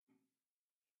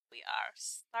We are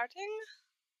starting.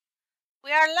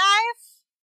 We are live.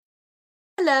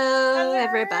 Hello,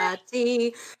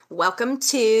 everybody. Welcome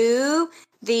to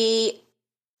the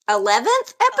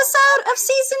 11th episode of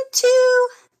season 2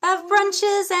 of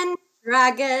Brunches and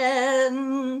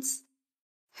Dragons.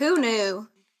 Who knew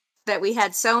that we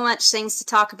had so much things to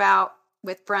talk about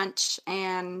with brunch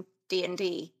and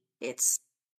D&D? It's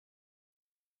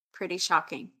pretty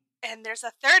shocking. And there's a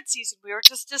third season. We were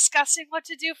just discussing what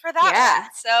to do for that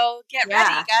one. So get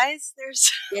ready, guys.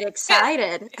 Get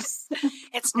excited.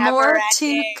 It's never more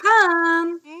ending. To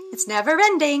come. It's never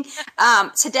ending.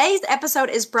 Today's episode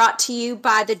is brought to you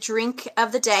by the drink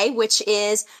of the day, which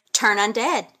is Turn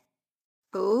Undead.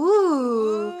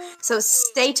 Ooh. So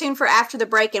stay tuned for after the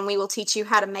break, and we will teach you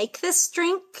how to make this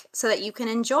drink so that you can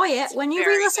enjoy it when you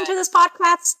re-listen to this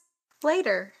podcast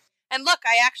later. And look,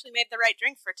 I actually made the right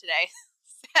drink for today.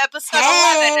 Episode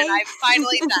 11, and I've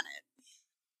finally done it.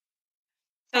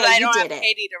 So I don't have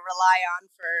Katie to rely on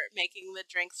for making the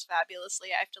drinks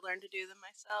fabulously. I have to learn to do them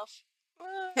myself.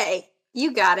 Hey,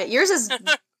 you got it. Yours is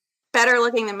better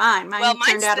looking than mine. Mine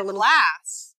turned out a little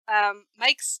glass.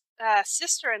 Mike's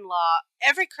sister-in-law,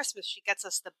 every Christmas she gets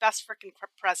us the best freaking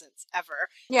presents ever.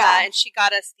 Yeah. And she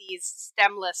got us these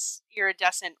stemless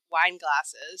iridescent wine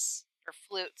glasses. Or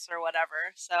flutes or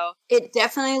whatever, so it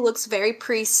definitely looks very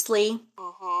priestly.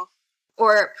 Uh-huh.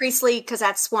 Or priestly, because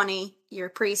that's one-y. You're a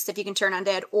priest if you can turn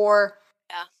undead. Or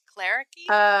clericy?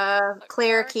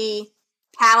 Clericy.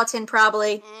 Paladin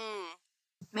probably.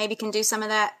 Maybe can do some of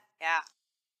that. Yeah.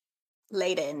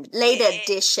 Late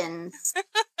editions.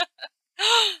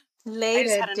 I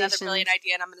just had another brilliant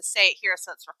idea, and I'm going to say it here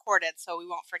so it's recorded so we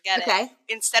won't forget it.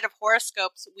 Instead of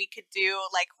horoscopes, we could do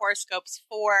like horoscopes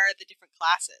for the different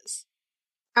classes.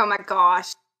 Oh my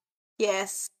gosh.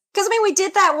 Yes. Because, I mean, we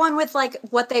did that one with, like,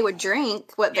 what they would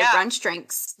drink, what their brunch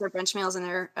drinks, their brunch meals and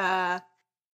their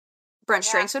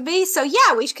brunch drinks would be. So,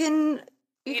 yeah, you can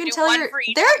tell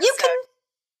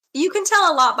you can tell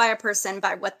a lot by a person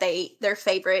by what their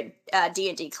favorite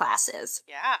D&D class is.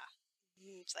 Yeah.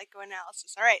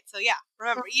 Psychoanalysis. All right. So, yeah,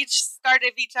 remember, each start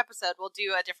of each episode, we'll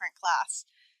do a different class.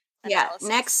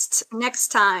 Analysis. Yeah, next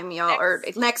time, y'all, or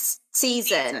next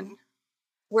season.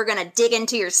 We're going to dig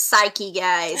into your psyche,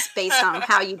 guys, based on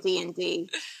how you D&D.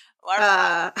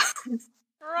 Well,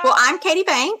 I'm Katie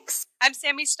Banks. I'm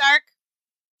Sammy Stark.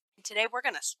 And today we're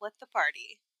going to split the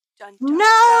party. Dun, dun,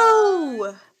 no!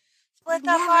 Dun. Split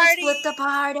the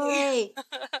party.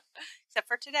 Except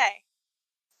for today.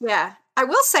 Yeah. I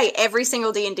will say every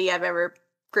single D&D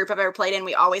group I've ever played in,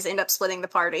 we always end up splitting the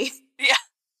party. Yeah.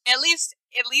 At least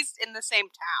in the same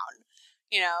town,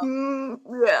 you know?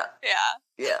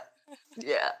 Yeah. Yeah.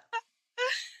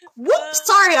 Whoops!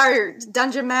 Sorry, our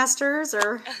dungeon masters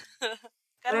or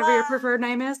whatever your preferred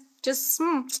name is. Just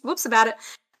whoops about it.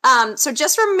 So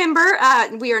just remember,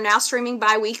 we are now streaming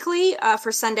bi-weekly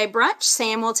for Sunday brunch.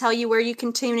 Sam will tell you where you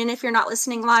can tune in if you're not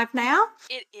listening live now.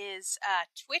 It is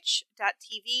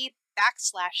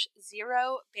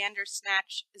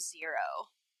twitch.tv/0bandersnatch0.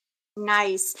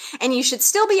 Nice. And you should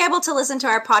still be able to listen to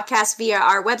our podcast via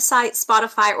our website,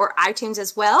 Spotify, or iTunes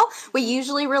as well. We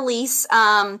usually release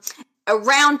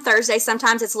around Thursday.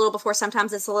 Sometimes it's a little before,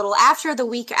 sometimes it's a little after, the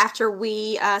week after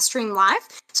we stream live.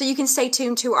 So you can stay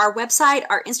tuned to our website,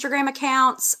 our Instagram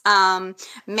accounts,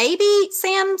 maybe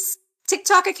Sam's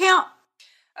TikTok account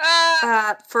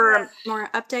for more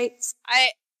updates.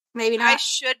 Maybe not. I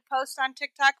should post on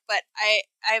TikTok, but I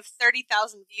have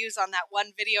 30,000 views on that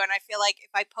one video, and I feel like if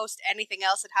I post anything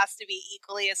else, it has to be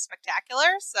equally as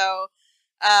spectacular. So,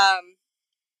 I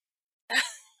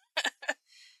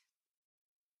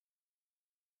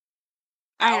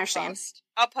understand.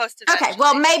 I'll post it. Okay,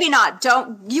 well, maybe not.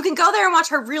 You can go there and watch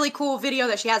her really cool video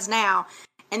that she has now,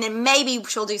 and then maybe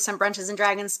she'll do some Brunches and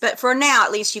Dragons. But for now,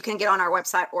 at least you can get on our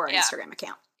website or our Instagram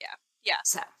account. Yeah.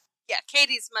 So. Yeah,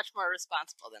 Katie's much more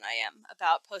responsible than I am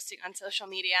about posting on social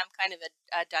media. I'm kind of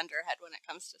a dunderhead when it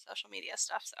comes to social media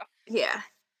stuff, so. Yeah.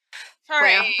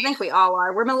 Sorry. Well, I think we all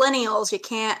are. We're millennials. You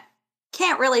can't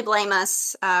really blame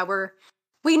us.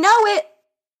 We know it.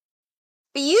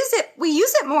 We use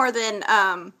it more than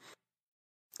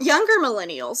younger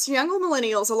millennials. Younger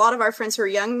millennials, a lot of our friends who are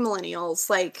young millennials,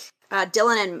 like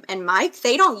Dylan and Mike,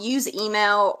 they don't use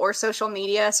email or social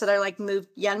media, so they're like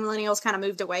young millennials kind of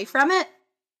moved away from it.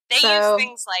 They use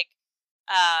things like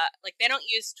they don't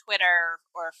use Twitter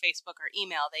or Facebook or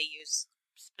email. They use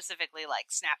specifically like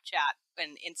Snapchat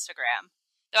and Instagram.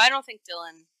 Though I don't think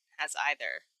Dylan has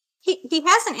either. He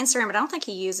has an Instagram, but I don't think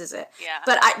he uses it. Yeah.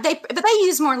 But they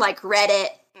use more like Reddit,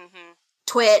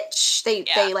 Twitch. They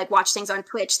like watch things on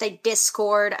Twitch. They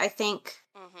Discord, I think.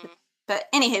 But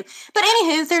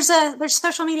anywho, there's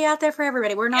social media out there for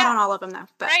everybody. We're not on all of them though.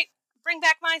 But. Right. Bring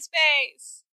back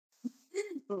MySpace.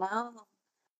 No.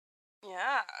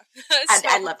 Yeah.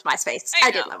 I loved MySpace.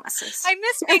 I did love MySpace. I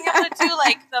miss being able to do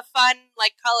like the fun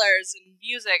like colors and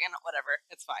music and whatever.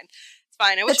 It's fine. It's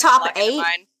fine. I wish the top 8.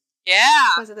 Mine.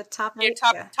 Yeah. Was it the top 8?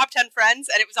 Top 10 friends,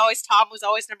 and it was always Tom was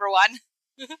always number 1.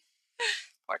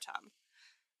 Poor Tom.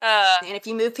 And if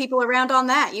you move people around on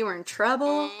that, you were in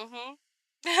trouble. Mm-hmm.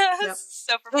 Yep.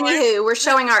 So anywho, we're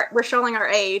showing our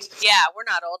age. Yeah, we're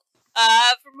not old.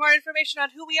 For more information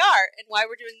on who we are and why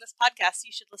we're doing this podcast,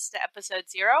 you should listen to episode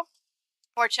 0,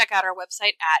 or check out our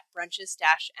website at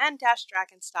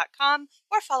brunches-and-dragons.com,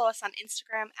 or follow us on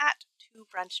Instagram at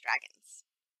 2brunchdragons.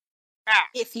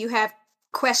 If you have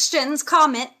questions,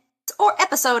 comments, or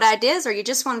episode ideas, or you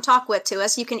just want to talk to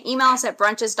us, you can email us at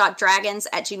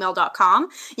brunches.dragons@gmail.com.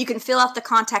 You can fill out the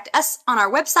contact us on our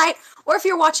website, or if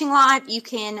you're watching live, you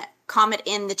can comment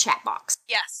in the chat box.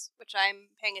 Yes, which I'm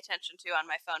paying attention to on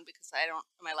my phone because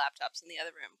my laptop's in the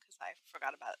other room because I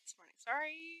forgot about it this morning.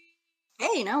 Sorry.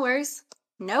 Hey, no worries.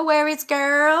 No worries,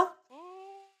 girl.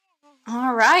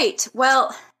 All right.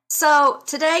 Well, so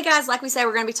today, guys, like we said,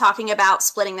 we're going to be talking about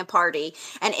splitting the party.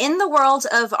 And in the world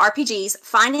of RPGs,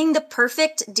 finding the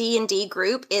perfect D&D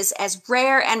group is as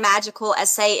rare and magical as,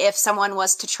 say, if someone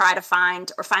was to try to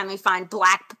find or finally find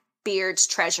Blackbeard's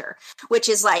treasure, which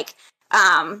is like,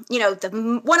 one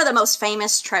of the most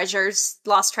famous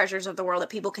lost treasures of the world that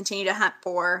people continue to hunt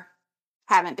for,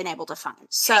 haven't been able to find.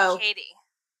 So, hey, Katie.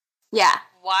 Yeah.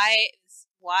 Why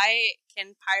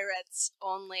can pirates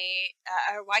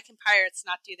why can pirates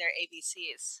not do their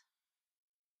ABCs?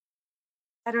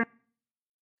 I don't know.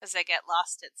 Because they get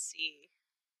lost at sea.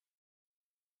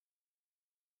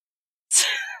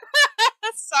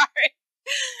 Sorry.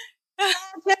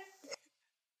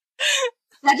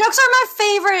 Dad jokes are my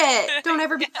favorite. Don't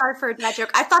ever be sorry for a dad joke.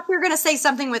 I thought you were going to say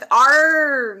something with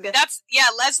ARG.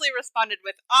 Leslie responded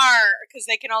with R because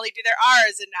they can only do their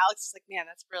R's, and Alex is like, man,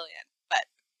 that's brilliant. But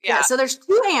yeah. So there's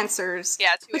 2 answers.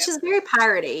 Yeah, which is very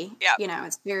piratey. Yeah.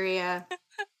 It's very,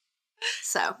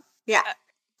 so, yeah.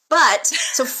 But,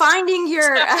 so finding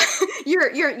your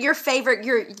favorite,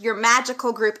 your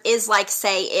magical group is like,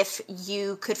 say, if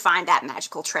you could find that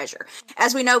magical treasure.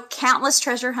 As we know, countless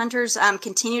treasure hunters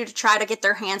continue to try to get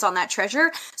their hands on that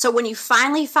treasure. So when you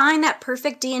finally find that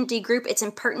perfect D&D group, it's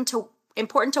important to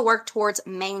work towards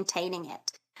maintaining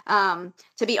it.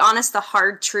 To be honest, the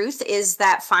hard truth is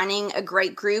that finding a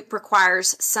great group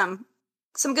requires some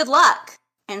good luck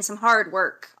and some hard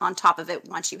work on top of it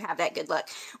once you have that good luck.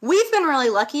 We've been really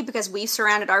lucky because we've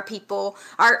surrounded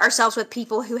ourselves with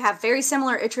people who have very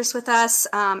similar interests with us,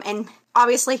 and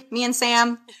obviously me and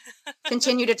Sam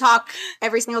continue to talk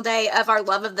every single day of our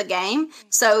love of the game.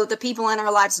 So the people in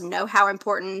our lives know how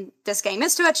important this game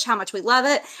is to us, how much we love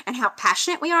it, and how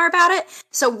passionate we are about it.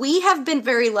 So we have been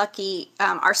very lucky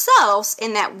ourselves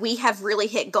in that we have really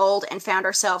hit gold and found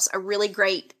ourselves a really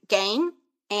great game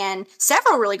and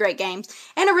several really great games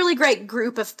and a really great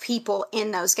group of people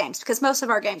in those games, because most of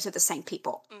our games are the same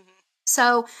people. Mm-hmm.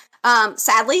 So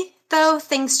sadly, though,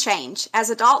 things change. As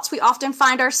adults, we often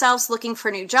find ourselves looking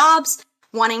for new jobs,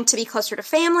 wanting to be closer to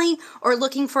family, or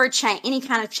looking for any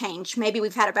kind of change. Maybe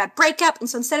we've had a bad breakup, and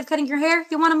so instead of cutting your hair,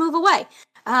 you want to move away.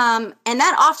 And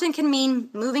that often can mean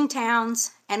moving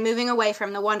towns and moving away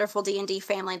from the wonderful D&D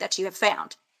family that you have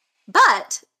found.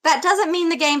 But that doesn't mean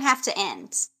the game has to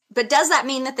end. But does that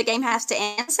mean that the game has to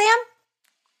end, Sam?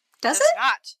 Does it?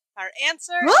 Not. Our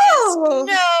answer Whoa! Is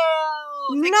no.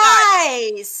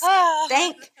 Nice.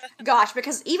 Thank gosh,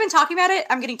 because even talking about it,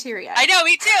 I'm getting teary-eyed. I know,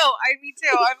 me too.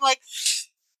 I'm like,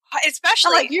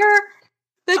 especially. I'm like,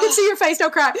 they can see your face.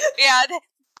 Don't cry. Yeah.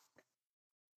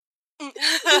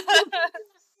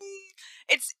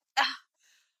 It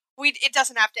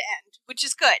doesn't have to end, which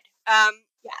is good.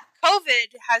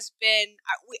 COVID has been,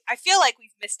 I feel like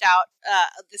we've missed out,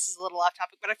 this is a little off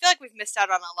topic, but I feel like we've missed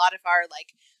out on a lot of our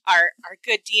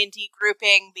good D&D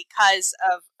grouping because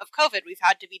of COVID. We've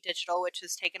had to be digital, which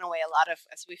has taken away a lot of,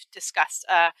 as we've discussed,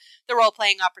 the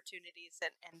role-playing opportunities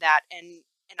and that, and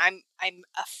I'm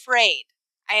afraid,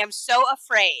 I am so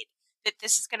afraid that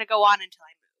this is going to go on until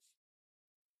I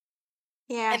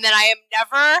move. Yeah. And then I am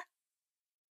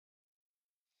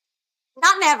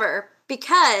Not never,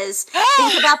 because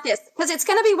think about this, because it's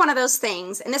going to be one of those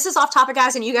things, and this is off topic,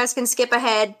 guys, and you guys can skip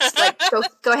ahead, like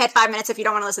go ahead 5 minutes if you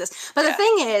don't want to listen to this. But the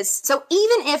thing is, so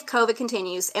even if COVID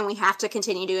continues and we have to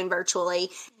continue doing virtually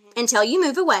until you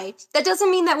move away, that doesn't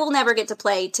mean that we'll never get to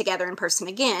play together in person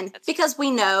again, because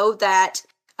we know that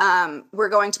We're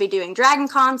going to be doing Dragon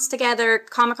Cons together,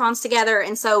 Comic Cons together.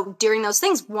 And so during those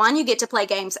things, one, you get to play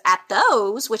games at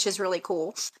those, which is really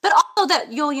cool. But also that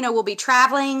we'll be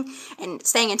traveling and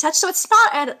staying in touch. So it's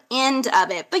not an end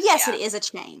of it. But yes, it is a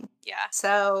chain. Yeah.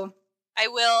 So I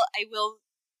will.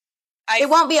 It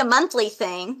won't be a monthly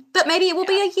thing, but maybe it will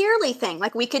be a yearly thing.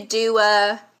 Like we could do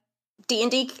a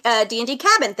D&D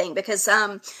cabin thing because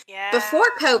before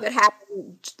COVID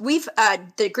happened, we've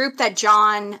the group that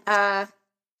John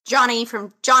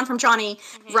from Johnny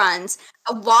runs,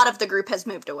 a lot of the group has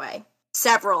moved away.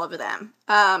 Several of them.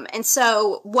 And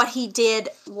so what he did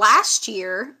last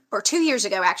year, or 2 years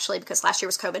ago actually, because last year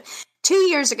was COVID, 2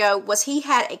 years ago was he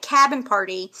had a cabin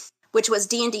party which was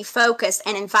D&D focused,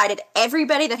 and invited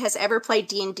everybody that has ever played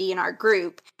D&D in our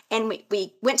group. And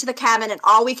we went to the cabin, and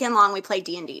all weekend long we played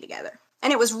D&D together.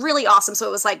 And it was really awesome. So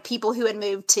it was like people who had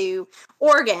moved to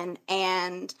Oregon,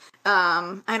 and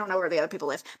I don't know where the other people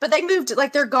live, but they moved,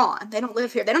 like they're gone. They don't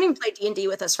live here. They don't even play D&D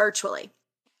with us virtually.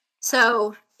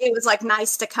 So it was like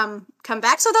nice to come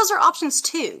back. So those are options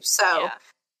too. So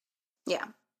yeah.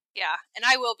 And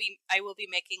I will be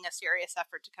making a serious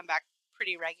effort to come back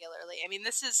pretty regularly. I mean,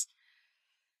 this is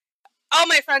all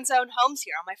my friends own homes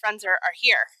here. All my friends are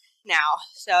here now.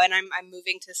 So, and I'm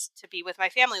moving to be with my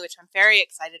family, which I'm very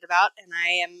excited about, and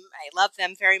I love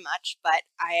them very much, but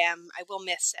I will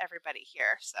miss everybody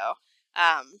here. So,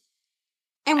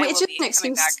 and it's just an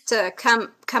excuse to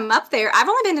come up there. I've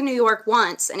only been to New York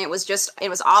once, and it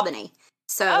was Albany.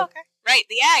 So, okay. Right,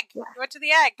 the Egg. Yeah. We went to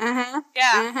the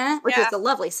Egg. Which is a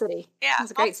lovely city. Yeah,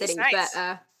 it's a great city. Nice.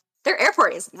 But their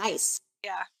airport is nice.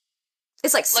 Yeah.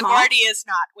 It's like small. LaGuardia is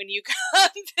not. When you come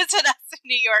visit us in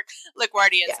New York,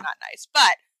 LaGuardia is not nice.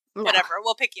 But whatever,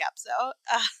 we'll pick you up. So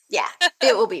yeah,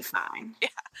 it will be fine. Yeah.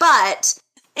 But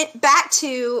back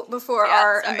to before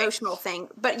our emotional thing.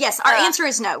 But yes, our answer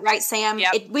is no, right, Sam?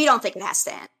 Yep. We don't think it has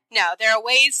to end. No, there are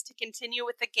ways to continue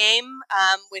with the game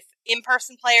with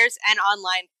in-person players and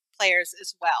online players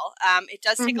as well. It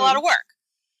does take a lot of work.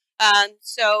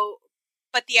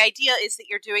 But the idea is that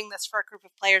you're doing this for a group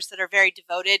of players that are very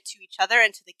devoted to each other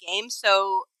and to the game.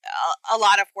 So a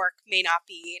lot of work may not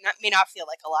feel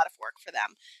like a lot of work for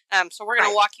them. So we're going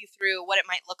to walk you through what it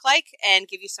might look like and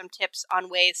give you some tips on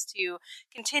ways to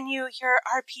continue your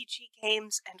RPG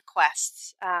games and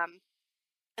quests. And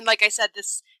like I said,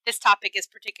 this topic is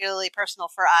particularly personal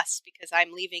for us because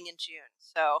I'm leaving in June.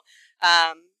 So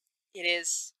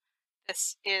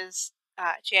this is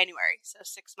January, so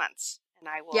 6 months. And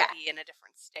I will be in a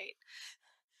different state.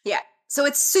 Yeah. So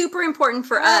it's super important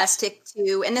for us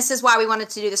to, and this is why we wanted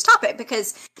to do this topic,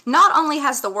 because not only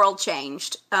has the world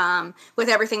changed with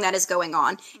everything that is going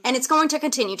on, and it's going to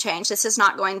continue to change. This is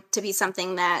not going to be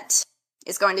something that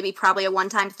is going to be probably a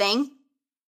one-time thing.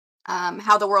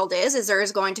 How the world is there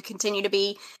is going to continue to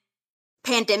be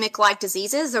pandemic-like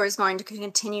diseases. There is going to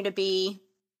continue to be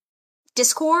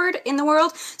discord in the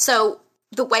world. So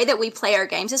the way that we play our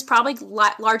games is probably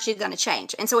largely going to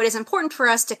change. And so it is important for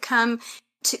us to come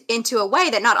into a way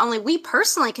that not only we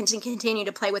personally can continue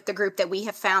to play with the group that we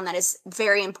have found that is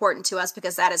very important to us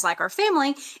because that is like our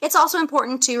family. It's also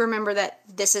important to remember that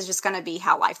this is just going to be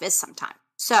how life is sometimes.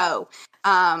 So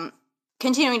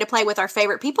continuing to play with our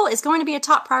favorite people is going to be a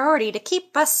top priority to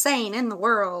keep us sane in the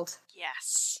world.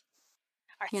 Yes.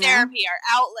 Our therapy, our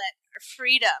outlet, our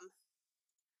freedom.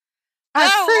 Our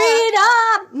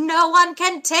freedom! No one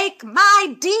can take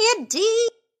my D&D!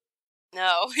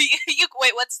 No.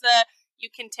 Wait, what's the... You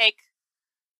can take...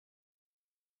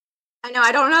 I know,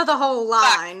 I don't know the whole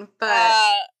line, but...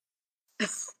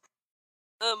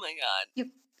 oh my god.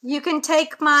 You can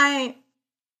take my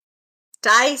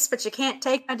dice, but you can't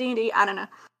take my D&D. I don't know.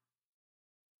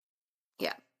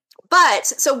 Yeah. But,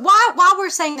 so while we're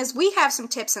saying this, we have some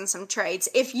tips and some trades.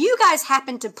 If you guys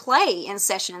happen to play in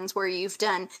sessions where you've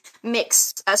done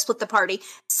mixed, split the party,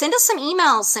 send us some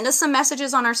emails, send us some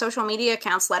messages on our social media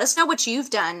accounts. Let us know what you've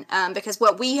done, because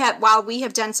while we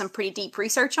have done some pretty deep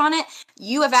research on it,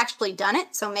 you have actually done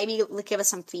it, so maybe give us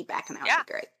some feedback, and that would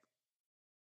be great.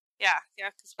 Yeah,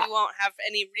 because we won't have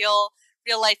any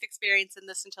real life experience in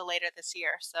this until later this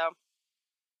year, so...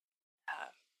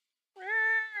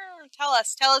 Tell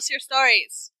us your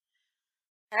stories.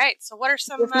 All right, so what are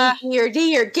some... Give me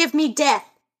D or give me death.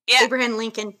 Yeah. Abraham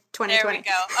Lincoln, 2020. There we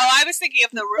go. Oh, I was thinking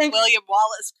of the William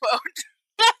Wallace quote.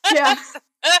 Yeah.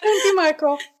 Thank you,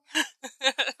 Michael.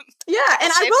 Yeah,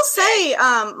 and I will say,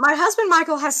 my husband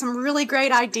Michael has some really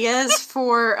great ideas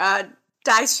for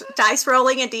dice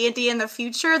rolling and D&D in the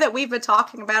future that we've been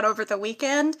talking about over the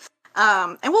weekend.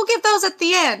 And we'll give those at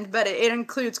the end, but it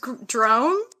includes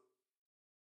drones.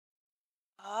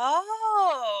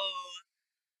 Oh.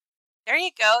 There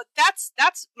you go.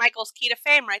 That's Michael's key to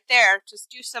fame right there. Just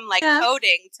do some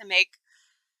coding to make,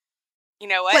 you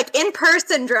know what? Like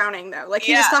in-person droning though. Like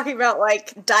he was talking about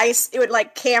dice. It would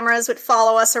cameras would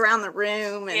follow us around the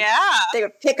room and they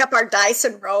would pick up our dice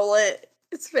and roll it.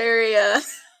 It's very I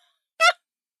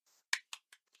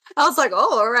was like,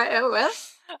 oh, all right, oh well.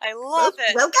 I love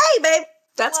it. Okay, babe.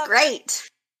 That's great.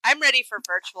 I'm ready for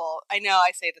virtual. I know I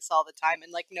say this all the time,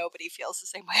 and nobody feels the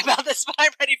same way about this, but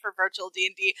I'm ready for virtual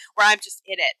D&D where I'm just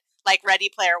in it, Ready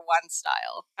Player One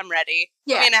style. I'm ready.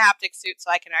 Yeah. I'm in a haptic suit,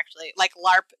 so I can actually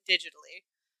LARP digitally.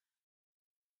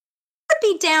 I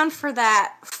would be down for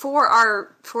that for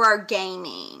our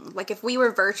gaming. If we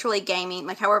were virtually gaming,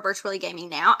 how we're virtually gaming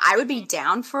now, I would be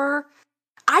down for.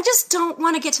 I just don't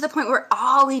want to get to the point where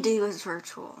all we do is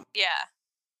virtual. Yeah.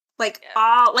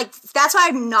 That's why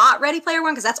I'm not Ready Player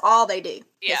One, because that's all they do.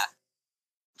 Yeah.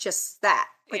 Just that.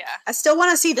 I still want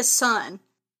to see the sun.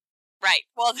 Right.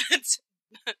 Well, that's,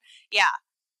 yeah.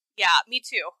 Yeah, me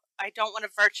too. I don't want to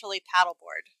virtually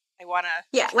paddleboard. I want to.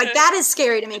 Yeah, that is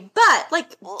scary to me.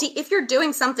 But, if you're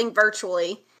doing something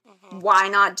virtually, why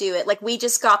not do it? We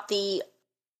just got the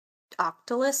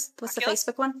Oculus. What's the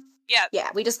Facebook one? Yeah. Yeah,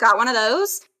 we just got one of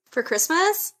those for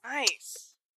Christmas.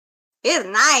 Nice. It's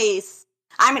nice.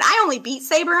 I mean, I only beat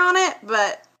Saber on it,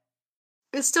 but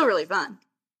it's still really fun.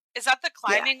 Is that the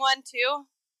climbing one too?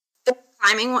 The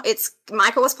climbing one.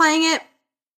 Michael was playing it.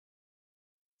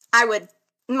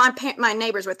 My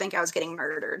neighbors would think I was getting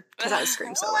murdered because I was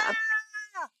screaming so loud.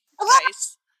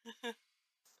 Nice.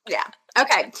 Yeah.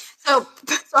 Okay. So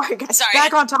sorry guys.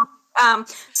 Back on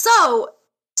topic. So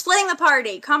splitting the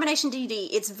party, combination D&D,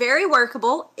 it's very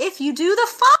workable if you do the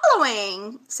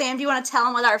following. Sam, do you want to tell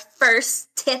them what our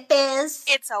first tip is?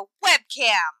 It's a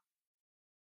webcam.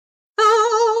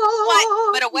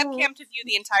 What? But a webcam to view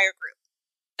the entire group.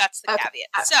 That's the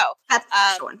caveat. So, that's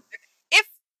the one.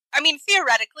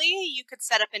 Theoretically, you could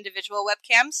set up individual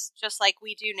webcams just like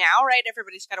we do now, right?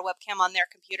 Everybody's got a webcam on their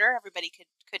computer. Everybody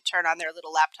could turn on their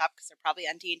little laptop because they're probably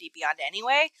on D&D Beyond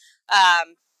anyway.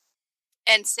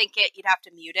 And sync it. You'd have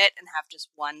to mute it and have just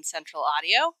one central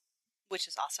audio, which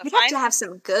is also fine. You'd have to have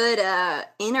some good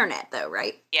internet, though,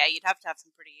 right? Yeah, you'd have to have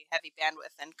some pretty heavy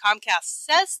bandwidth. And Comcast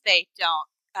says they don't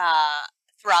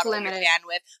throttle your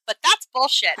bandwidth, but that's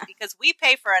bullshit because we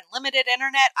pay for unlimited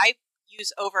internet. I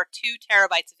use over 2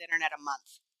 terabytes of internet a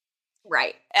month.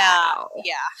 Right.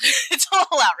 Yeah, it's a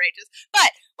little outrageous,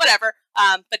 but whatever.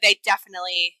 But they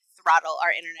definitely throttle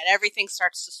our internet. Everything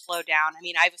starts to slow down. I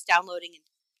mean, I was downloading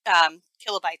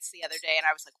kilobytes the other day, and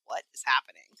I was like, "What is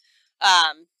happening?"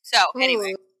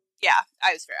 Anyway, yeah,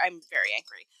 I'm very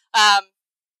angry.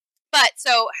 But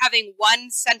so having one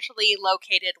centrally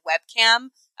located webcam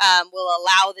will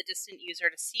allow the distant user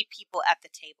to see people at the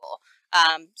table.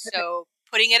 So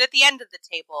putting it at the end of the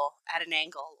table at an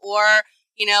angle, or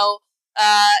in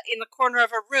the corner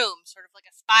of a room, sort of like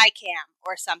a spy cam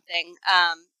or something.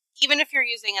 Even if you're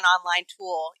using an online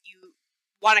tool, you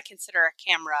want to consider a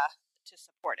camera to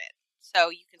support it, so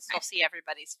you can still see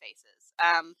everybody's faces.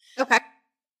 Okay.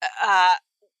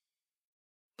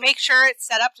 Make sure it's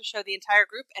set up to show the entire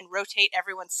group and rotate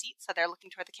everyone's seat so they're looking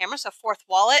toward the camera. So fourth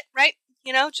wall it, right?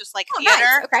 Just like theater.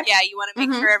 Nice. Okay. Yeah, you want to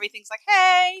make sure everything's like,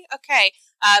 hey, okay.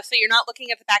 So you're not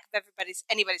looking at the back of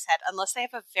anybody's head unless they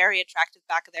have a very attractive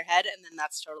back of their head, and then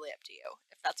that's totally up to you.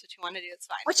 If that's what you want to do, it's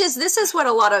fine. This is what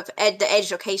a lot of the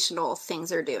educational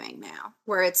things are doing now,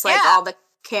 where it's all the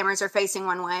cameras are facing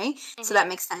one way, so that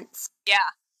makes sense. Yeah.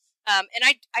 And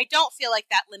I don't feel like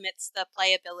that limits the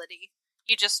playability.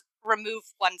 You just remove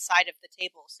one side of the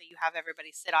table, so you have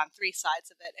everybody sit on 3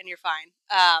 sides of it, and you're fine.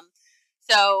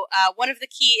 So one of the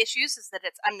key issues is that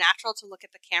it's unnatural to look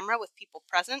at the camera with people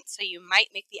present, so you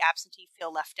might make the absentee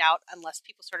feel left out unless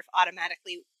people sort of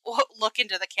automatically look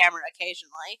into the camera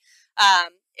occasionally.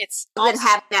 It's then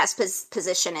having that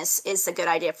position is a good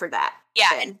idea for that.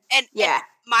 Yeah, and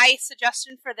my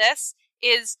suggestion for this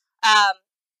is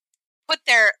put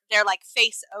their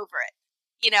face over it.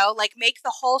 Make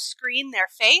the whole screen their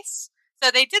face.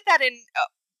 So they did that in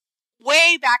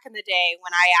way back in the day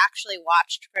when I actually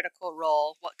watched Critical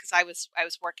Role, because I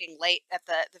was working late at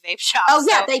the vape shop. Oh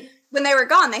yeah, when they were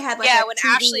gone, they had when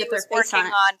TV Ashley was working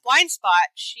on Blind Spot,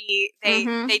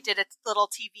 they did a little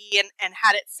TV and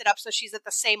had it sit up so she's at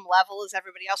the same level as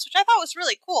everybody else, which I thought was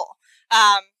really cool.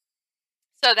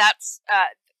 So that's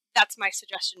my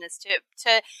suggestion, is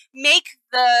to make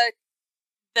the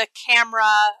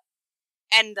camera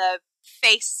and the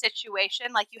face situation,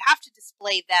 you have to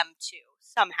display them too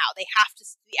somehow. The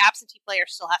absentee player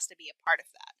still has to be a part of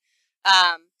that.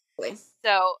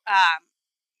 So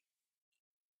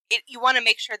you want to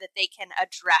make sure that they can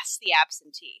address the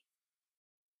absentee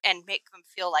and make them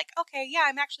feel like, okay, yeah,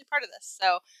 I'm actually part of this.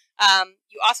 So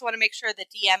you also want to make sure the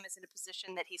DM is in a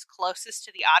position that he's closest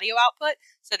to the audio output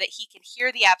so that he can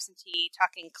hear the absentee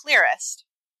talking clearest.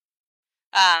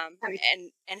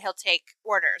 And he'll take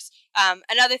orders.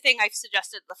 Another thing I've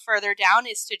suggested the further down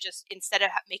is to just, instead of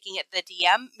making it the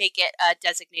DM, make it a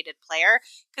designated player.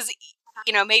 Because,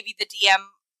 maybe the DM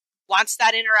wants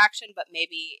that interaction, but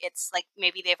maybe it's like,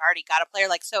 maybe they've already got a player.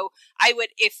 Like, so I would,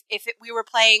 we were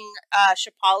playing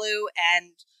Shapaloo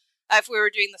and if we were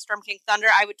doing the Storm King Thunder,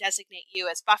 I would designate you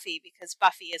as Buffy because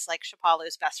Buffy is like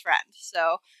Shapaloo's best friend.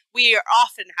 So we are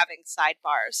often having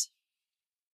sidebars.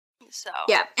 So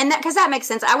yeah, and because that makes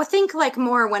sense. I would think like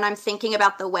more when I'm thinking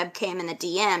about the webcam and the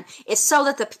DM is so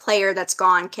that the player that's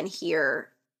gone can hear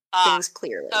things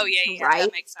clearly. Oh yeah, right?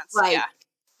 That makes sense. Like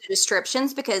the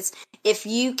descriptions, because if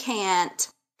you can't,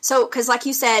 because like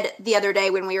you said the other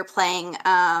day when we were playing,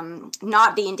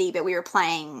 not D&D, but we were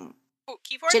playing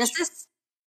Keyforge? Genesis.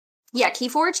 Yeah,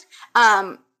 Keyforge.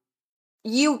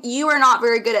 You are not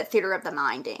very good at theater of the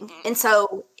minding. Mm-hmm. And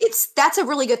so that's a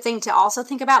really good thing to also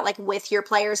think about, like with your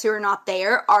players who are not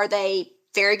there. Are they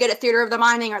very good at theater of the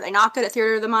minding? Are they not good at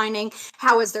theater of the minding?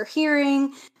 How is their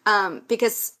hearing?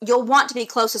 Because you'll want to be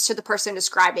closest to the person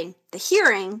describing the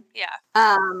hearing.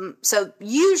 Yeah. So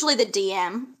usually the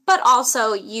DM, but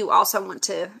also you also want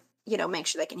to, make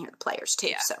sure they can hear the players too.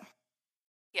 Yeah. So.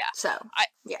 Yeah. So,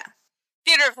 yeah.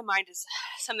 Theater of the mind is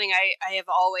something I have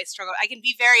always struggled. I can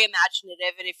be very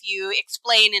imaginative, and if you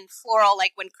explain in floral,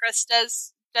 like when Chris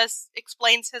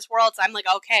explains his worlds, I'm like,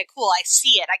 okay, cool, I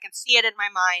see it. I can see it in my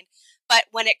mind. But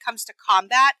when it comes to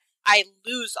combat, I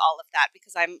lose all of that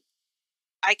because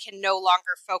I can no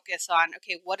longer focus on,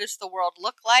 okay, what does the world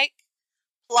look like?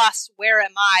 Plus, where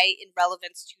am I in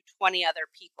relevance to 20 other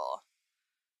people?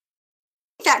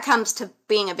 That comes to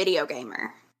being a video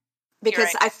gamer.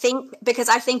 Because right. I think because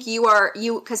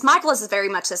Michael is very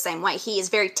much the same way. He is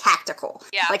very tactical.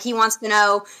 Yeah. Like he wants to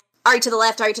know, are you to the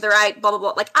left? Are you to the right? Blah, blah,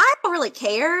 blah. Like I don't really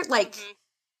care. Like,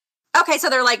 okay, so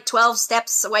they're like 12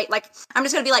 steps away. Like I'm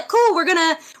just going to be like, cool, we're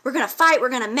going to fight. We're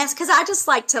going to mess. Cause I just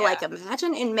like to like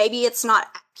imagine, and maybe it's not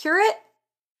accurate.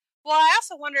 Well, I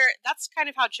also wonder, that's kind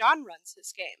of how John runs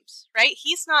his games, right?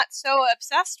 He's not so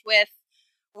obsessed with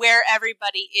where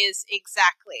everybody is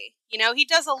exactly. He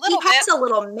does a little bit. He has a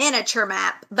little miniature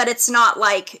map, but it's not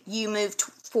like you move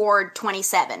forward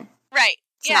 27. Right.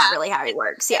 It's not really how it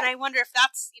works. Yeah. And I wonder if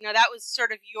that's, that was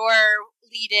sort of your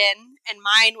lead in, and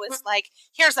mine was like,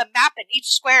 here's a map and each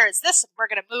square is this, and we're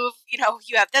going to move,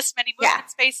 you have this many movement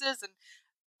spaces, and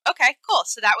okay, cool.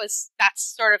 So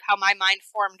that's sort of how my mind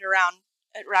formed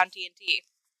around D&D.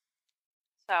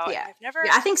 So yeah. I've never.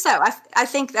 Yeah, I think so. I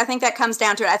think that comes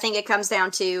down to it. I think it comes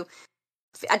down to.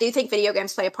 I do think video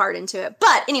games play a part into it,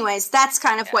 but anyways, that's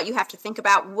kind of what you have to think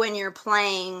about when you're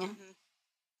playing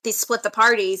these split the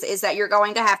parties. Is that you're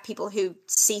going to have people who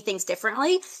see things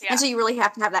differently, and so you really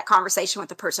have to have that conversation with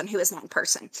the person who is not in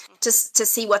person to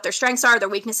see what their strengths are, their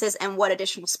weaknesses, and what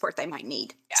additional support they might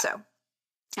need. Yeah. So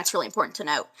that's really important to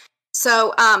note.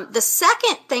 So the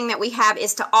second thing that we have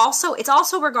is it's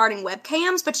also regarding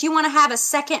webcams, but you want to have a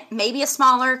second, maybe a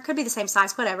smaller, could be the same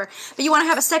size, whatever, but you want to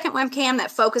have a second webcam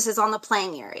that focuses on the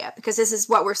playing area, because this is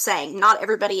what we're saying. Not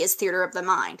everybody is theater of the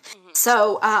mind. Mm-hmm.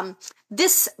 So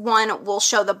this one will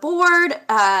show the board.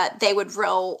 They would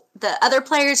roll, the other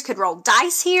players could roll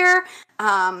dice here,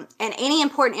 and any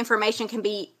important information can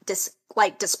be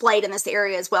displayed in this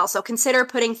area as well. So consider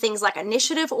putting things like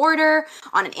initiative order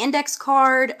on an index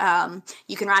card.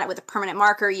 You can write it with a permanent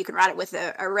marker. You can write it with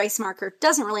a erase marker.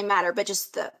 Doesn't really matter, but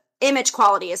just the image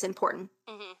quality is important.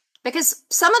 Mm-hmm. Because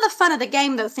some of the fun of the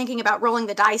game, though, thinking about rolling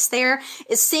the dice there,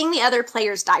 is seeing the other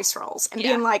players' dice rolls and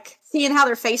being like, seeing how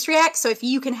their face reacts. So if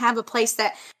you can have a place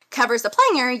that covers the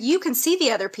playing area, you can see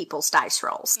the other people's dice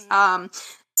rolls. Mm-hmm.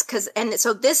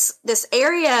 So this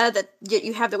area that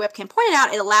you have the webcam pointed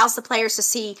out, it allows the players to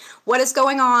see what is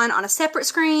going on a separate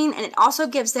screen, and it also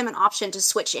gives them an option to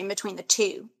switch in between the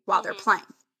two while they're playing.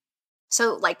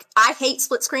 So, like, I hate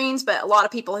split screens, but a lot of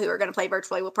people who are going to play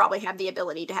virtually will probably have the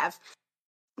ability to have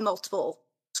multiple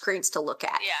screens to look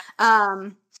at. Yeah.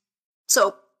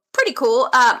 So pretty cool.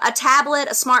 A tablet,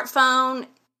 a smartphone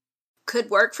could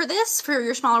work for this, for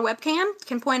your smaller webcam.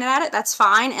 Can point it at it, that's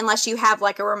fine, unless you have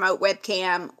like a remote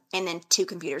webcam and then 2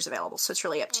 computers available. So it's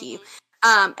really up to you.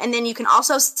 And then you can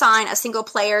also assign a single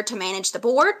player to manage the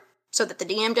board so that the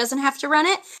DM doesn't have to run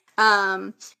it.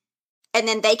 And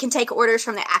then they can take orders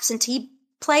from the absentee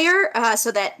player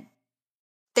so that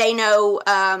they know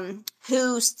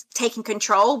who's taking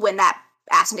control when that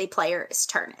absentee player's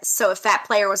turn is. So if that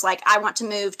player was like, I want to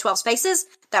move 12 spaces,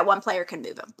 that one player can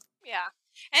move them. Yeah.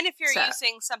 And if you're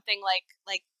using something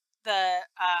like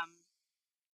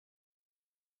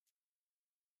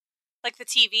like the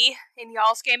TV in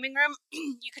y'all's gaming room,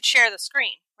 you could share the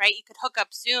screen, right? You could hook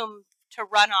up Zoom to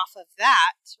run off of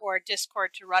that, or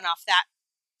Discord to run off that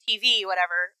TV,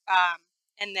 whatever,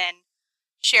 and then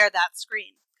share that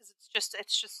screen, because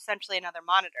it's just essentially another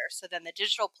monitor. So then the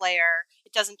digital player,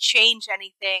 it doesn't change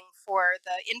anything for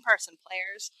the in-person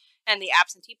players, and the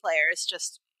absentee player is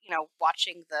just,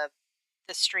 watching the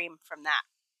stream from that.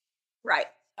 Right.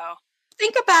 So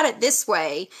think about it this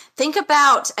way. Think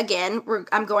about, again, we're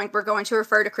going to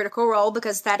refer to Critical Role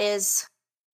because that is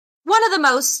one of the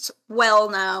most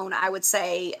well-known, I would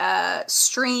say,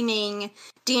 streaming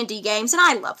D&D games, and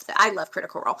I love that. I love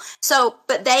Critical Role. So,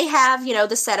 but they have,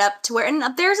 the setup to where, and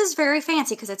theirs is very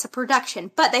fancy because it's a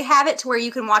production, but they have it to where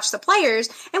you can watch the players,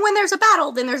 and when there's a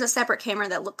battle, then there's a separate camera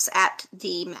that looks at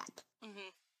the map. Mm-hmm.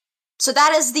 So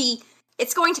that is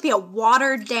it's going to be a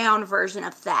watered-down version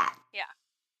of that. Yeah.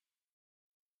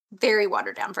 Very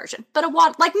watered-down version. But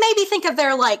maybe think of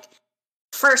their,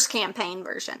 first campaign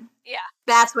version. Yeah.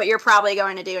 That's what you're probably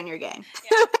going to do in your game.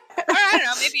 Yeah. Or I don't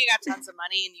know, maybe you got tons of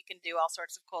money and you can do all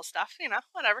sorts of cool stuff,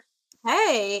 whatever.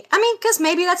 Hey, I mean, because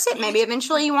maybe that's it. Maybe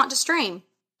eventually you want to stream.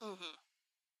 Mm-hmm.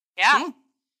 Yeah.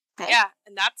 Hey. Yeah,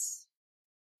 and that's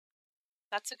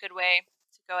a good way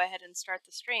to go ahead and start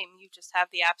the stream. You just have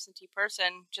the absentee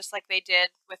person, just like they did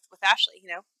with Ashley,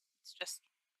 It's just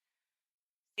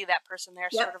see that person there,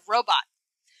 sort of robot.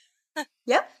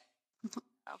 Yep.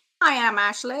 I am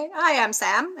Ashley. I am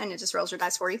Sam. And it just rolls your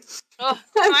dice for you. Oh,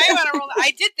 I want to roll.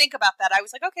 I did think about that. I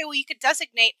was like, okay, well, you could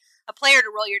designate a player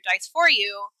to roll your dice for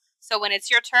you. So when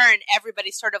it's your turn,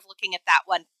 everybody's sort of looking at that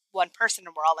one person,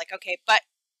 and we're all like, okay, but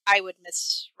I would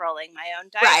miss rolling my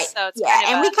own dice. Right. So it's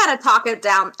we kind of talk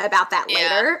about that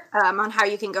later on how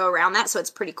you can go around that. So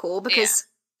it's pretty cool because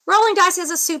rolling dice is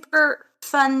a super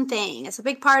fun thing. It's a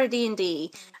big part of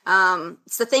D&D.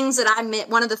 It's the things that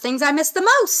one of the things I miss the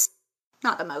most.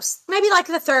 Not the most, maybe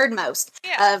the third most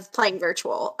of playing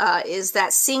virtual, is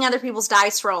that seeing other people's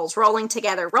dice rolls, rolling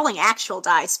together, rolling actual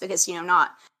dice, because, not,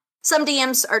 some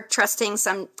DMs are trusting,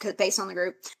 some, based on the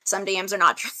group, some DMs are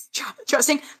not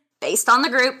trusting, based on the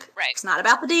group. Right. It's not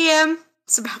about the DM,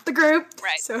 it's about the group.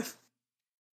 Right. So,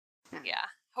 yeah.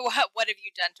 What have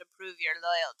you done to prove your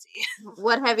loyalty?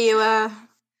 What have you,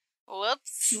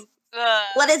 Whoops.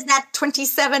 What is that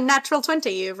 27 natural 20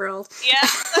 you've rolled? Yeah.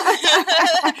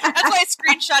 That's why I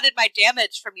screenshotted my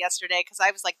damage from yesterday, because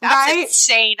I was like, that's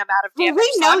insane amount of damage. Well,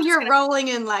 we know you're rolling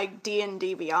in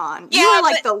D&D Beyond. Yeah,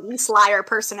 you're the least liar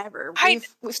person ever.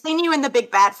 We've seen you in the big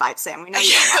bad fight, Sam. We know you.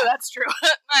 Yeah, that's true.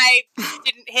 I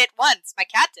didn't hit once. My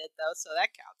cat did, though, so that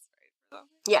counts.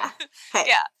 Yeah. Hey,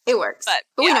 yeah. It works. But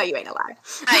we know you ain't a liar.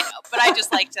 I know, but I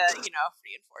just like to,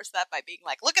 reinforce that by being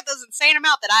like, look at this insane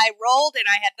amount that I rolled and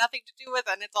I had nothing to do with,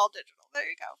 and it's all digital. There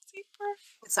you go. See,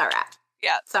 perfect. It's all right.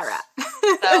 Yeah. It's all right.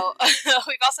 So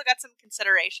we've also got some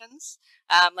considerations.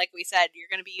 Like we said,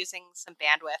 you're going to be using some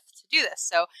bandwidth to do this.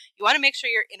 So you want to make sure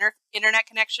your internet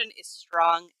connection is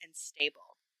strong and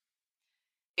stable.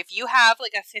 If you have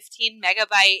a 15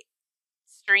 megabyte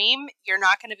stream, you're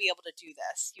not going to be able to do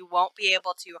this. You won't be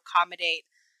able to accommodate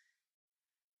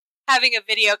having a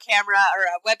video camera or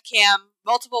a webcam,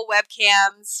 multiple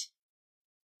webcams,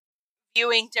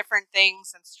 viewing different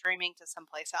things and streaming to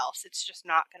someplace else. It's just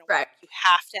not going to work. You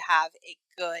have to have a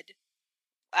good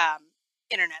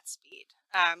internet speed,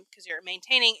 because you're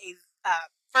maintaining a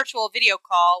virtual video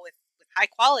call with high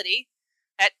quality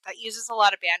that uses a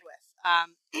lot of bandwidth.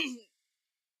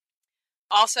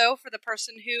 Also, for the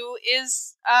person who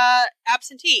is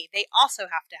absentee, they also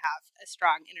have to have a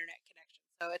strong internet connection.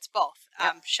 So it's both.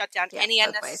 Shut down any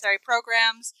unnecessary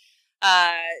programs.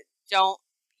 Don't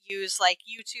use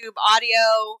YouTube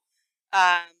audio.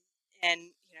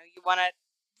 And you want to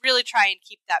really try and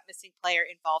keep that missing player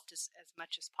involved as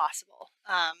much as possible.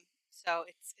 So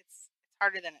it's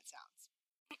harder than it sounds.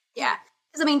 Yeah.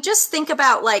 Because, just think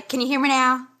about, can you hear me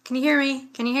now? Can you hear me?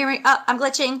 Can you hear me? Oh, I'm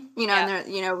glitching, and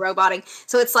they're, roboting.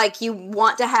 So it's you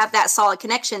want to have that solid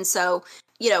connection. So,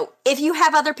 if you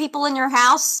have other people in your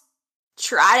house,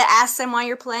 try to ask them while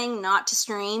you're playing not to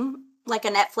stream, a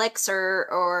Netflix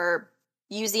or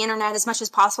use the internet as much as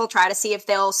possible. Try to see if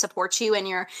they'll support you in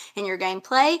your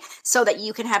gameplay so that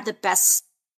you can have the best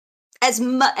as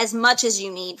much as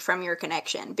you need from your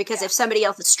connection, because if somebody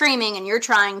else is streaming and you're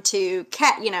trying to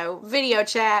video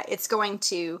chat, it's going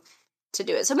to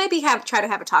do it. So maybe try to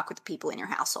have a talk with the people in your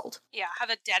household. Yeah, have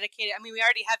a dedicated. We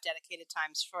already have dedicated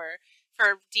times for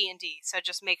D&D, so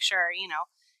just make sure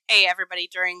hey, everybody,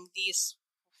 during these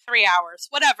 3 hours,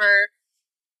 whatever,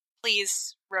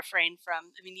 please refrain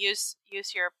from. Use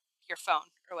your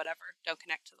phone or whatever. Don't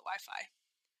connect to the Wi-Fi.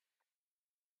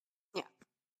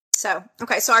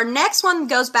 So our next one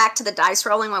goes back to the dice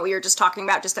rolling, what we were just talking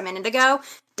about just a minute ago.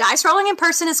 Dice rolling in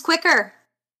person is quicker.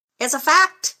 It's a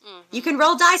fact. Mm-hmm. You can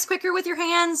roll dice quicker with your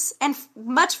hands and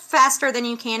much faster than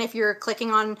you can if you're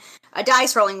clicking on a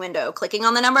dice rolling window, clicking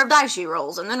on the number of dice you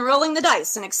rolls, and then rolling the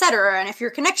dice, and etc. And if your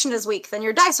connection is weak, then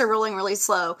your dice are rolling really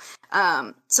slow.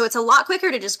 So it's a lot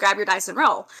quicker to just grab your dice and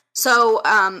roll. So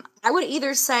I would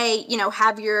either say,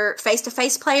 have your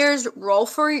face-to-face players roll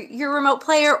for your remote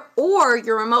player, or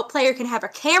your remote player can have a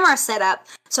camera set up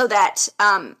so that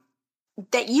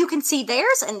that you can see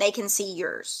theirs and they can see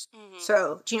yours. Mm-hmm.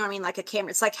 So, do you know what I mean? Like a camera.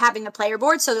 It's like having a player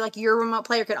board. So, like, your remote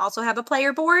player could also have a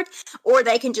player board, or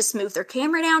they can just move their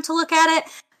camera down to look at it.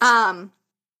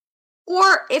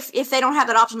 Or if they don't have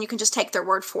that option, you can just take their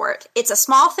word for it. It's a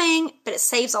small thing, but it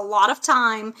saves a lot of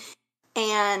time,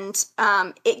 and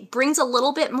it brings a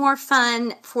little bit more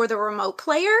fun for the remote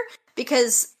player,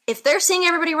 because if they're seeing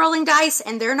everybody rolling dice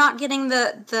and they're not getting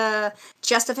the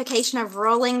justification of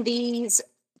rolling these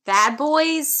bad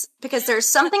boys, because there's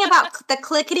something about the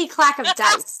clickety-clack of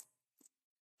dice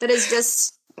that is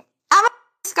just, I'm a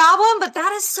goblin, but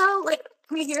that is so, like,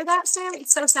 can you hear that, Sam?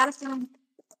 It's so satisfying.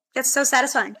 That's so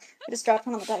satisfying. I just dropped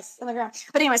one on the dice on the ground.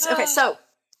 But anyways, okay, so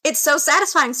it's so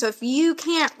satisfying. So if you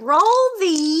can't roll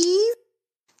these,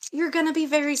 you're gonna be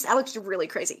that looks really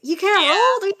crazy. You can't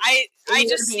roll these. I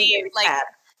just see, like, sad.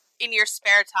 In your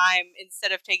spare time,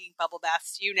 instead of taking bubble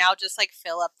baths, you now just, like,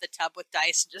 fill up the tub with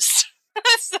dice and just...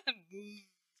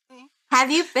 Have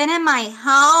you been in my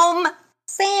home,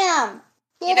 Sam?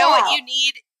 You know what you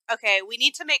need? Okay, we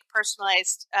need to make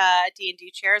personalized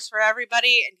D&D chairs for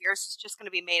everybody, and yours is just going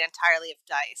to be made entirely of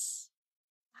dice.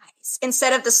 Nice.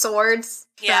 Instead of the swords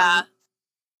from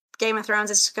Game of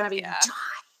Thrones, it's just going to be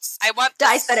dice. I want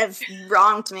dice that have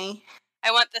wronged me.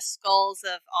 I want the skulls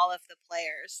of all of the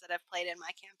players that have played in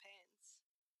my campaigns.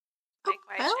 Make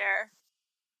my chair.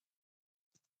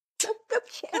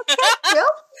 Okay.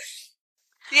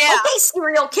 Yeah. Okay,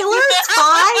 serial killers,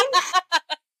 fine.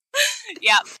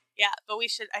 Yeah, but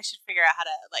I should figure out how to,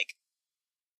 like,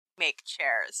 make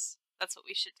chairs. That's what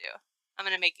we should do. I'm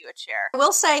gonna make you a chair. I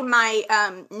will say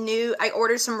I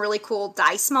ordered some really cool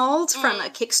dice molds from a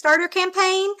Kickstarter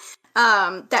campaign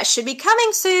that should be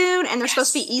coming soon, and they're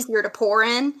supposed to be easier to pour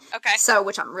in. Okay. So,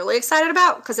 which I'm really excited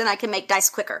about, because then I can make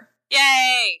dice quicker.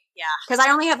 Yay! Yeah. Because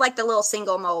I only have, like, the little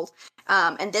single mold.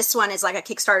 And this one is like a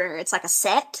Kickstarter. It's like a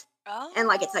set. Oh. And,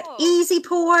 like, it's like easy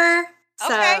pour. So.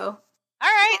 Okay. All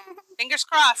right. Fingers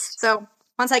crossed. So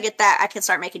once I get that, I can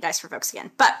start making dice for folks again.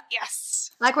 But.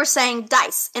 Yes. Like we're saying,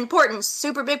 dice. Important.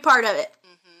 Super big part of it.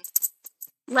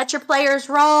 Mm-hmm. Let your players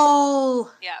roll.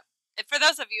 Yeah. And for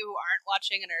those of you who aren't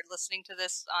watching and are listening to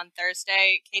this on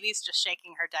Thursday, Katie's just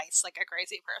shaking her dice like a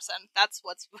crazy person. That's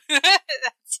what's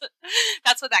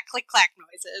that's what that click-clack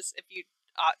noise is. If you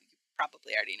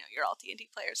probably already know, you're all D&D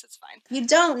players, it's fine. You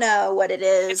don't know what it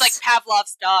is. It's like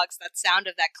Pavlov's dogs, that sound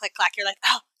of that click-clack. You're like,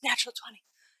 oh, natural 20.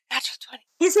 Natural 20.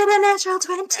 Is it a natural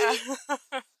 20?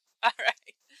 Yeah. All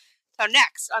right. So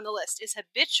next on the list is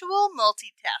habitual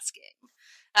multitasking.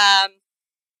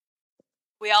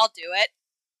 We all do it.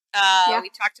 We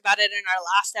talked about it in our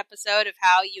last episode of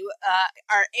how you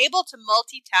are able to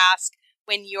multitask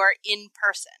when you're in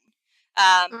person.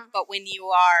 But when you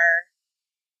are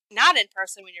not in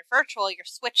person, when you're virtual, you're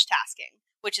switch tasking,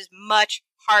 which is much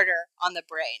harder on the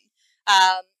brain.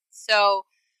 So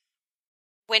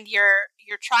when you're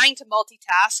trying to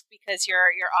multitask because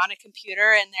you're on a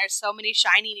computer and there's so many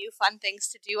shiny new fun things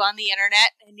to do on the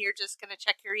internet, and you're just going to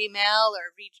check your email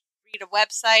or read a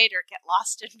website or get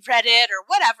lost in Reddit or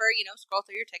whatever, scroll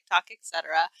through your TikTok,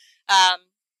 etc.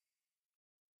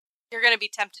 You're going to be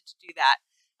tempted to do that.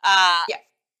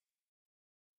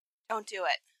 Don't do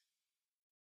it.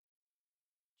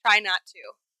 Try not to.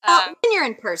 When you're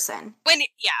in person. When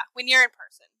you're in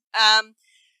person.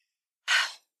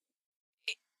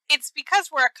 It's because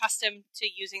we're accustomed to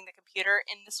using the computer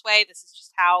in this way. This is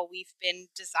just how we've been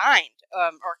designed,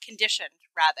 or conditioned,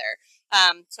 rather.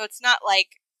 So it's not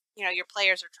like, your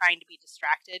players are trying to be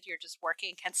distracted. You're just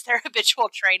working against their habitual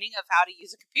training of how to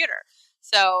use a computer.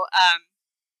 So,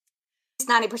 it's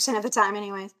 90% of the time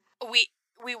anyways.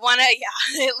 We want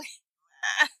to,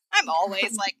 I'm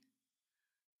always like,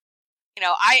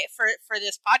 for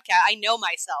this podcast, I know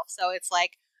myself. So it's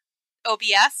like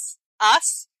OBS,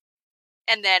 us,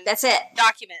 and then that's it.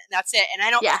 Document, and that's it. And I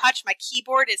don't touch, my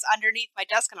keyboard is underneath my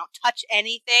desk. I don't touch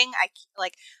anything.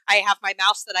 I have my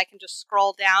mouse that I can just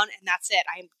scroll down, and that's it.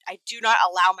 I do not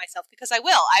allow myself, because I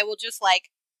will just like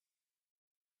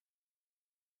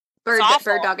bird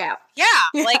dog out. Yeah.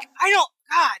 Like, I don't,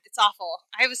 God, it's awful.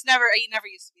 I never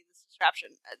used to be this distraction.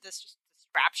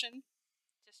 Distraction.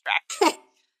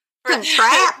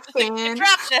 Contraption.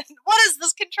 Contraption. What is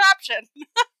this contraption?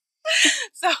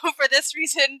 So for this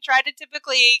reason, try to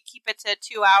typically keep it to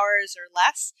 2 hours or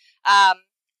less.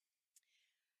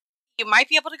 You might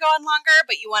be able to go on longer,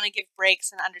 but you want to give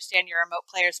breaks and understand your remote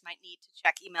players might need to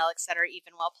check email, etc.,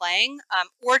 even while playing,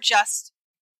 or just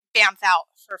bamf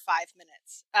out for 5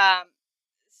 minutes.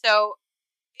 So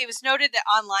it was noted that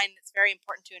online it's very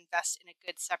important to invest in a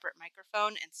good separate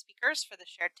microphone and speakers for the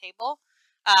shared table.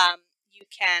 You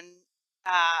can,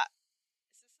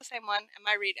 is this the same one? Am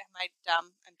I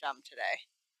dumb? I'm dumb today.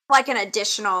 Like an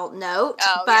additional note,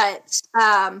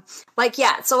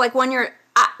 so like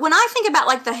when I think about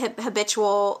like the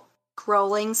habitual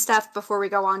scrolling stuff before we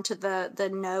go on to the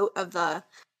note of the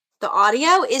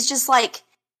audio is just like,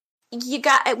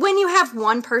 when you have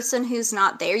one person who's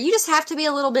not there, you just have to be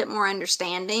a little bit more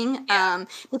understanding,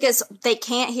 because they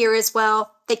can't hear as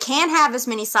well. They can't have as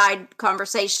many side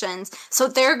conversations. So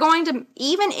they're going to,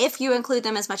 even if you include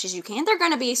them as much as you can, they're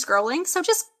going to be scrolling. So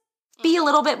just be a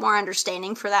little bit more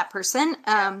understanding for that person.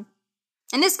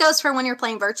 And this goes for when you're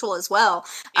playing virtual as well.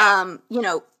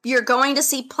 You're going to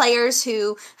see players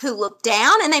who look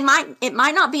down, and it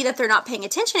might not be that they're not paying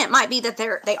attention. It might be that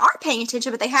they are paying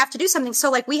attention, but they have to do something. So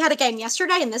like we had a game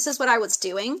yesterday, and this is what I was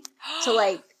doing. So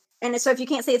if you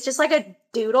can't see, it's just like a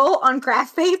doodle on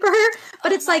graph paper,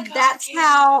 but it's like, that's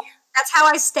how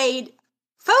I stayed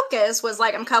focused, was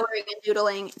like I'm coloring and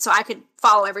doodling so I could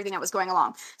follow everything that was going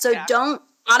along. So don't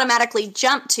automatically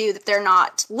jump to that they're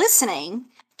not listening.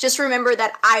 Just remember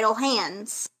that idle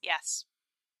hands. Yes.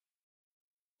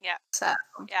 Yeah. So.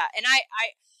 Yeah, and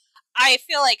I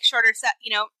feel like shorter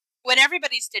when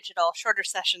everybody's digital, shorter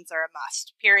sessions are a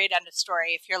must. Period. End of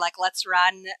story. If you're like, let's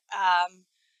run,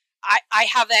 I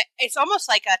have it's almost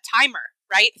like a timer,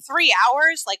 right? 3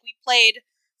 hours. Like we played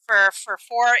for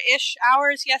 4-ish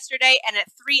hours yesterday, and at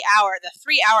the 3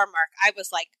 hour mark, I was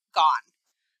like gone.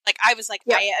 Like, I was like,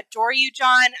 I adore you,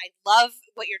 John. I love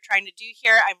what you're trying to do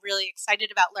here. I'm really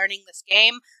excited about learning this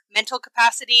game. Mental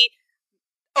capacity,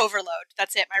 overload.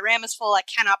 That's it. My RAM is full. I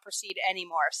cannot proceed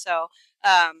anymore. So,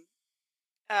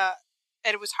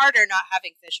 it was harder not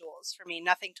having visuals for me.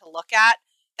 Nothing to look at.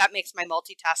 That makes my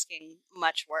multitasking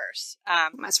much worse.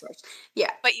 Much worse.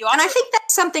 Yeah. But you also... And I think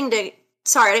that's something to...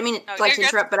 Sorry, I didn't mean to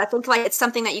interrupt, but I think like it's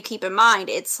something that you keep in mind.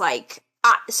 It's like...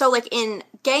 so like in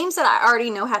games that I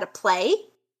already know how to play...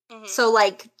 So,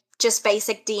 like, just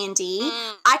basic D&D,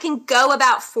 I can go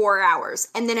about 4 hours,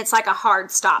 and then it's like a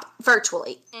hard stop,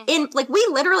 virtually. We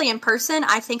literally, in person,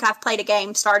 I think I've played a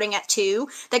game starting at 2,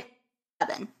 that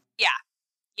 7. Yeah.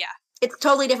 Yeah. It's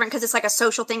totally different, because it's like a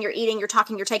social thing. You're eating, you're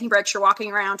talking, you're taking breaks, you're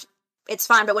walking around. It's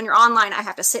fine, but when you're online, I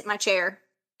have to sit in my chair.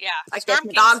 Yeah. Like this,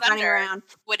 the dog's running around.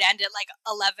 Would end at like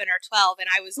 11 or 12, and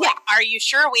I was like, are you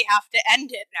sure we have to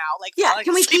end it now? Like,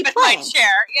 can we keep playing? My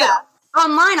chair. Yeah. But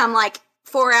online, I'm like,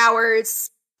 4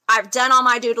 hours, I've done all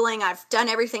my doodling, I've done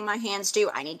everything my hands do,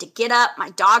 I need to get up,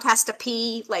 my dog has to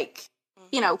pee, like,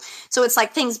 so it's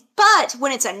like things, but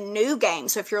when it's a new game,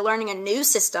 so if you're learning a new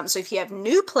system, so if you have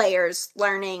new players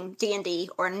learning D&D,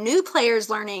 or new players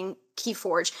learning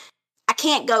Keyforge, I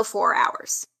can't go 4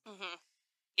 hours.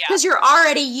 Because you're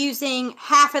already using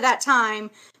half of that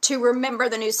time to remember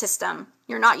the new system.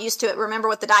 You're not used to it. Remember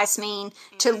what the dice mean,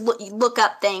 to look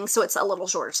up things, so it's a little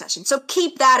shorter session. So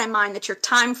keep that in mind, that your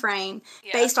time frame,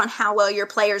 based on how well your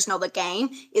players know the game,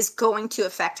 is going to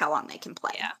affect how long they can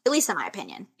play. Yeah. At least in my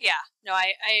opinion. Yeah. No,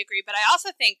 I agree. But I also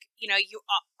think, you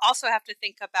also have to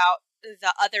think about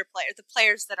the other players, the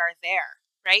players that are there,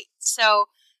 right? So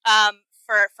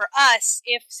for us,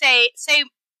 if say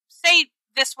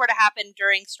this were to happen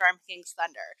during Storm King's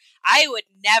Thunder, I would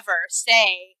never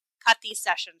say cut these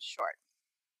sessions short.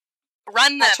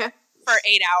 Run them for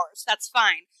 8 hours. That's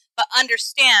fine. But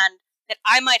understand that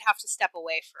I might have to step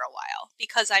away for a while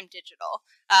because I'm digital.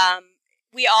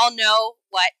 We all know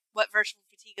what virtual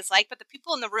fatigue is like, but the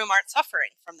people in the room aren't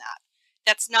suffering from that.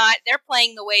 They're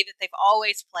playing the way that they've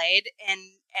always played, and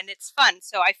it's fun.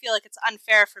 So I feel like it's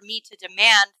unfair for me to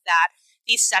demand that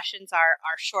these sessions are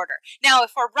shorter. Now,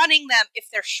 if we're running them, if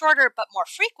they're shorter but more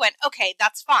frequent, okay,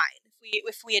 that's fine.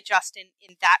 If we adjust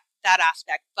in that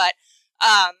aspect. But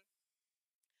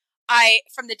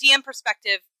from the DM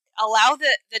perspective, allow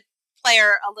the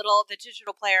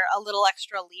digital player a little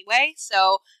extra leeway.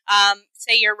 So,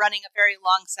 say you're running a very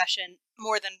long session,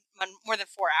 more than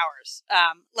 4 hours.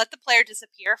 Let the player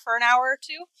disappear for an hour or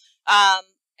two.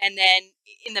 And then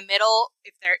in the middle,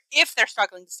 if they're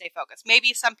struggling to stay focused,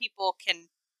 maybe some people can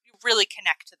really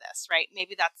connect to this, right?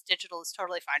 Maybe that's digital is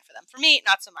totally fine for them. For me,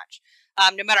 not so much.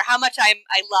 No matter how much I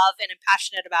love and am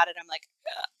passionate about it, I'm like,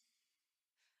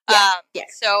 ugh.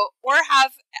 So, or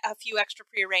have a few extra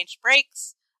prearranged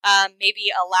breaks.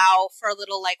 maybe allow for a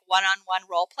little like one-on-one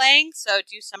role playing. So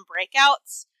do some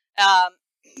breakouts.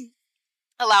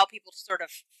 Allow people to sort of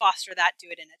foster that, do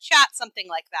it in a chat, something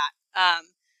like that.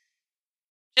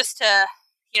 Just to,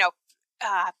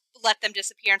 let them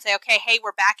disappear and say, okay, hey,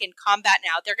 we're back in combat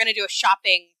now. They're going to do a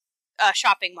shopping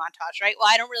montage, right? Well,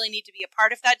 I don't really need to be a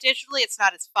part of that digitally. It's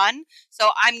not as fun. So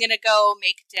I'm going to go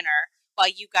make dinner while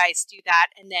you guys do that.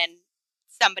 And then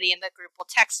somebody in the group will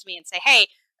text me and say, hey,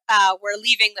 we're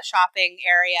leaving the shopping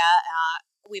area.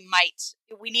 We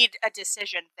need a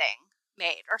decision thing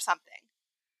made or something.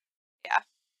 Yeah.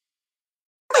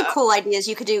 Really cool ideas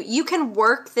you could do. You can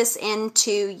work this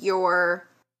into your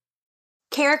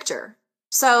character.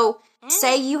 So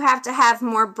say you have to have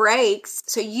more breaks,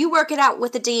 so you work it out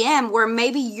with the DM where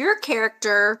maybe your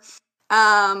character,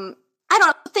 I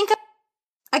don't think,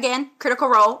 again, Critical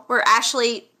Role, where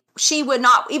Ashley, she would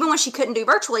not, even when she couldn't do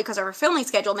virtually because of her filming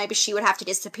schedule, maybe she would have to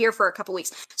disappear for a couple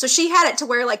weeks. So she had it to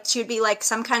where like she would be like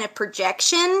some kind of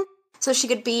projection. So she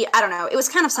could be, I don't know, it was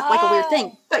kind of like a weird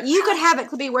thing. But you could have it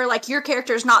to be where like your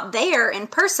character is not there in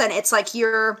person. It's like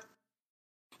you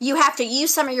have to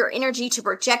use some of your energy to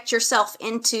project yourself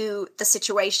into the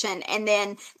situation, and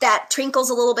then that twinkles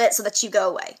a little bit so that you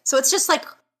go away. So it's just like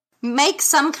make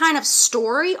some kind of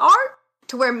story arc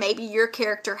to where maybe your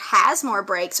character has more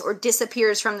breaks or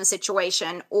disappears from the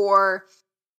situation, or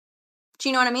do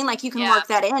you know what I mean? Like you can work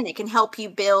that in. It can help you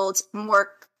build more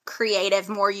creative,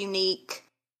 more unique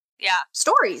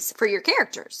stories for your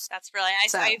characters. That's brilliant.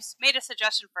 I made a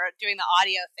suggestion for doing the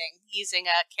audio thing, using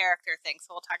a character thing.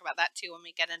 So we'll talk about that too when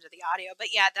we get into the audio.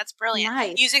 But yeah, that's brilliant.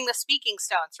 Nice. Using the speaking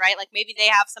stones, right? Like maybe they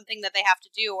have something that they have to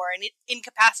do or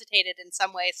incapacitated in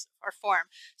some ways or form.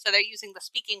 So they're using the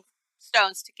speaking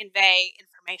stones to convey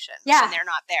information when they're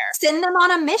not there. Send them on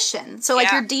a mission. So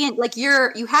like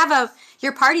your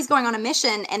party's going on a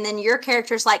mission, and then your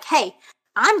character's like, hey,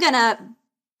 I'm gonna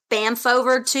bamf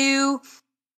over to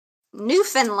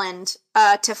Newfoundland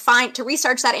to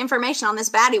research that information on this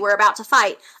baddie we're about to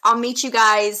fight. I'll meet you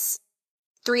guys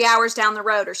 3 hours down the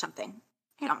road or something.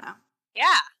 I don't know.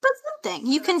 Yeah. But something.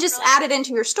 You can just add it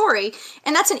into your story,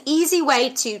 and that's an easy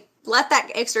way to let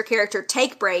that extra character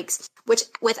take breaks, which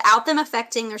without them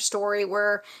affecting their story,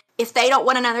 where if they don't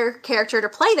want another character to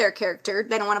play their character,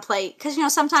 they don't want to play, because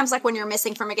sometimes like when you're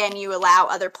missing from a game, you allow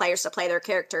other players to play their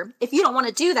character. If you don't want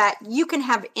to do that, you can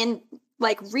have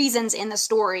reasons in the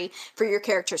story for your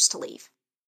characters to leave.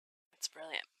 That's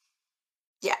brilliant.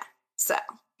 Yeah. So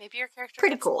maybe your character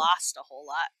pretty gets cool. Lost a whole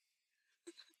lot.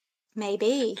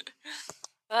 Maybe.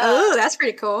 Oh, that's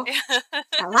pretty cool.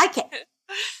 I like it.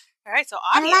 All right, so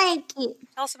audio. I like it.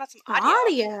 Tell us about some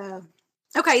audio. Audio.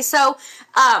 Okay, so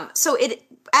it,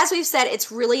 as we've said,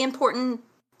 it's really important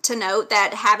to note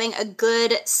that having a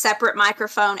good separate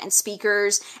microphone and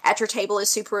speakers at your table is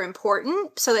super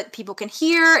important so that people can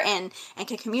hear and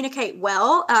can communicate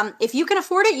well. If you can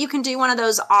afford it, you can do one of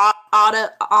those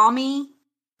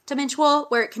omni-dimensional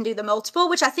where it can do the multiple,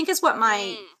 which I think is what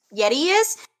my Yeti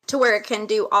is, to where it can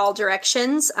do all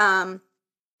directions.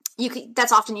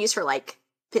 That's often used for like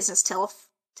business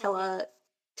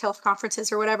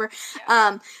teleconferences or whatever.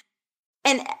 Yeah.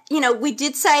 And, we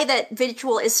did say that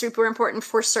visual is super important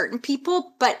for certain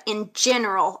people, but in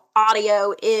general,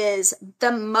 audio is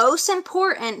the most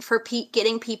important for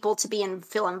getting people to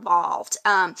feel involved.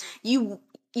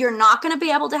 You're not going to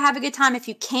be able to have a good time if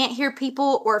you can't hear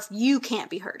people or if you can't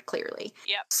be heard clearly.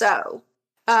 Yep. So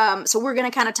we're going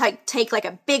to kind of take like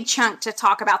a big chunk to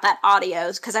talk about that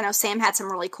audio, because I know Sam had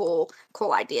some really cool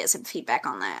ideas and feedback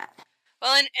on that.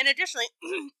 Well, and additionally,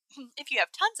 if you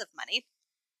have tons of money,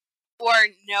 or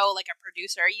know like a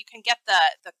producer, you can get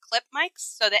the clip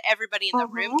mics so that everybody in the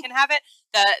room can have it.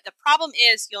 The problem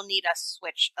is you'll need a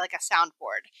switch, like a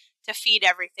soundboard, to feed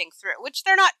everything through, which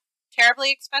they're not terribly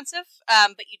expensive,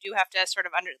 but you do have to sort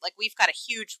of we've got a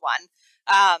huge one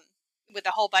with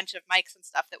a whole bunch of mics and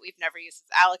stuff that we've never used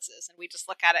as Alex's, and we just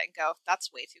look at it and go, that's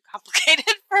way too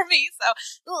complicated for me. So,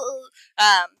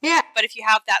 yeah. But if you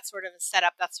have that sort of a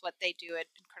setup, that's what they do in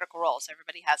Critical Roles.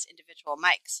 Everybody has individual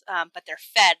mics, but they're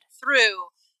fed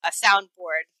through a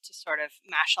soundboard to sort of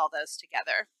mash all those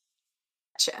together.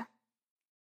 Gotcha.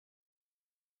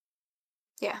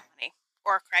 Yeah.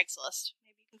 Or Craigslist.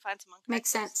 Maybe you can find some on Craigslist. Makes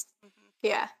sense. Mm-hmm.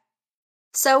 Yeah.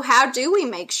 So how do we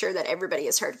make sure that everybody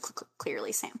is heard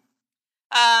clearly, Sam?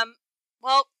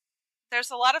 Well,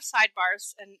 there's a lot of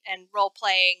sidebars and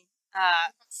role-playing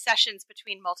sessions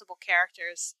between multiple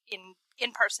characters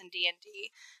in-person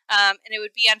D&D. And it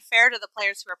would be unfair to the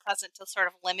players who are present to sort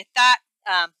of limit that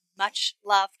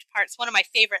much-loved part. It's one of my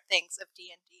favorite things of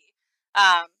D&D.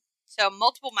 So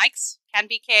multiple mics can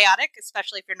be chaotic,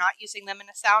 especially if you're not using them in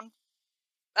a sound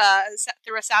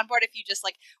through a soundboard. If you just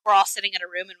like, we're all sitting in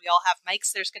a room and we all have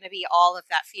mics, there's going to be all of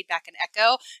that feedback and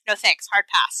echo. No thanks, hard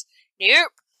pass.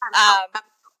 Nope.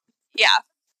 Yeah.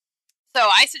 So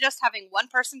I suggest having one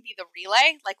person be the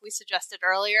relay, like we suggested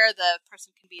earlier. The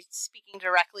person can be speaking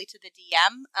directly to the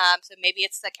DM. So maybe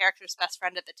it's the character's best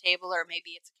friend at the table, or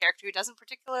maybe it's a character who doesn't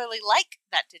particularly like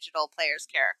that digital player's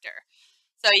character.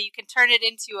 So you can turn it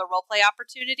into a roleplay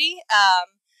opportunity.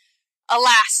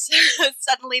 Alas,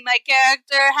 suddenly my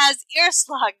character has ear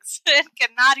slugs and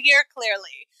cannot hear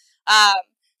clearly.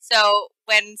 So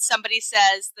when somebody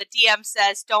says, the DM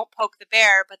says, don't poke the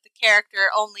bear, but the character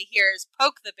only hears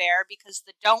poke the bear because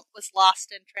the don't was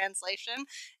lost in translation,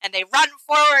 and they run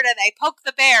forward and they poke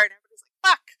the bear, and everybody's like,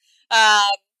 fuck.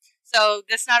 So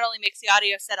this not only makes the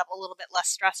audio setup a little bit less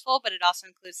stressful, but it also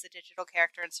includes the digital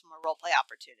character and some more roleplay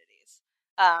opportunities.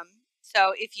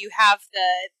 So if you have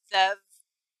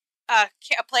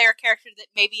a player character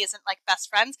that maybe isn't like best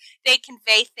friends, they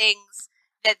convey things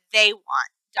that they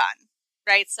want done.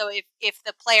 Right, so if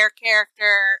the player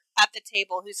character at the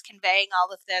table who's conveying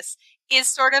all of this is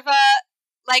sort of a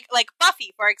like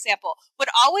Buffy, for example, would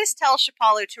always tell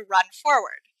Shapaloo to run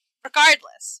forward,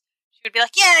 regardless. She would be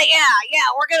like, yeah,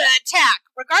 we're gonna attack,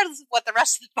 regardless of what the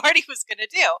rest of the party was gonna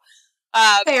do.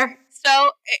 Fair.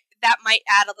 So that might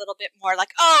add a little bit more,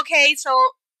 like, oh, okay,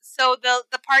 so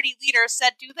the party leader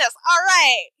said do this, all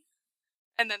right,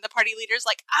 and then the party leader's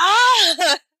like,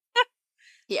 ah,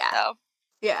 yeah, so,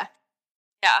 yeah.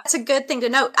 Yeah. That's a good thing to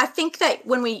note. I think that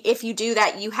if you do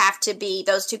that, you have to be,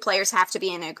 those two players have to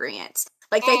be in agreement.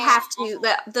 Like they have to,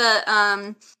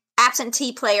 the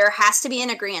absentee player has to be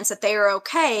in agreement that they are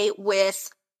okay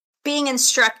with being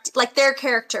instructed, like their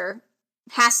character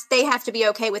they have to be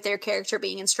okay with their character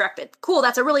being instructed. Cool.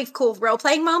 That's a really cool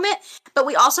role-playing moment, but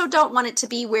we also don't want it to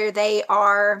be where they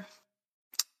are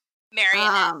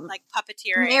marionette, like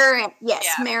puppeteering.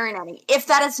 Marionetting. If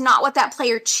that is not what that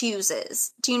player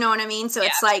chooses. Do you know what I mean? So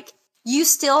it's like, you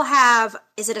still have,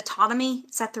 is it autonomy?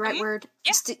 Is that the right word?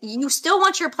 Yeah. You still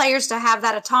want your players to have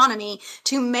that autonomy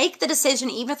to make the decision,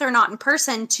 even if they're not in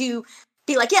person, to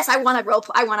be like, yes, I want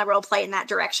to role play in that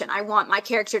direction. I want my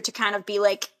character to kind of be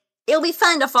like, it'll be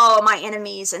fun to follow my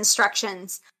enemy's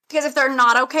instructions. Because if they're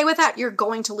not okay with that, you're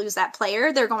going to lose that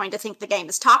player. They're going to think the game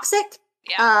is toxic.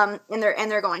 Yeah. And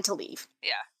they're going to leave. Yeah.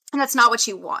 And that's not what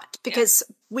you want, because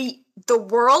the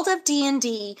world of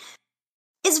D&D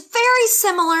is very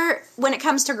similar when it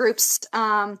comes to groups.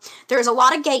 There's a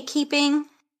lot of gatekeeping.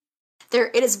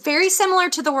 It is very similar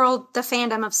to the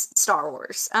fandom of Star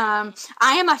Wars. I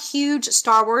am a huge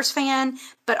Star Wars fan,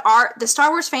 but the Star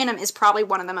Wars fandom is probably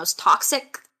one of the most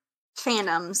toxic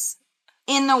fandoms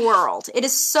in the world. It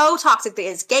is so toxic.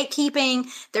 There is gatekeeping.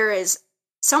 There is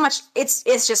so much, it's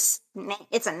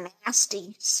a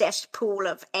nasty cesspool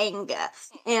of anger,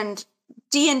 and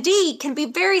D&D can be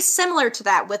very similar to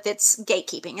that with its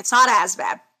gatekeeping. It's not as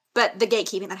bad, but the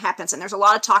gatekeeping that happens, and there's a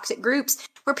lot of toxic groups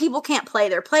where people can't play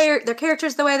their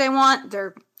characters the way they want.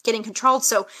 They're getting controlled.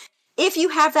 So if you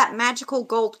have that magical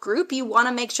gold group, you want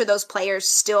to make sure those players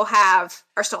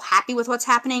are still happy with what's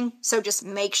happening. So just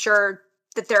make sure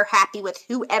that they're happy with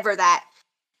whoever that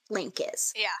link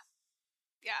is. Yeah.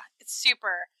 Yeah, it's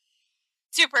super,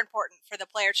 super important for the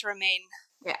player to remain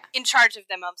in charge of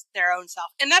their own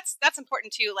self. And that's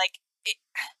important too. Like,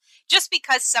 just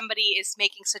because somebody is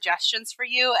making suggestions for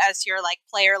you as your like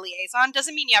player liaison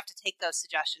doesn't mean you have to take those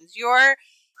suggestions. You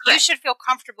should feel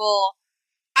comfortable.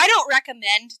 I don't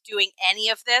recommend doing any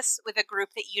of this with a group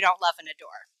that you don't love and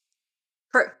adore.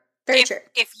 True. Very true.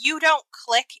 If you don't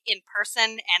click in person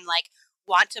and like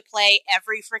want to play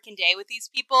every freaking day with these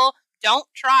people, don't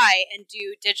try and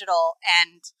do digital,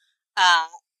 and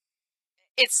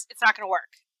it's not going to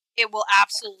work. It will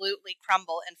absolutely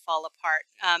crumble and fall apart.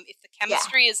 If the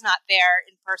chemistry is not there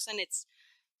in person, it's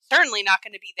certainly not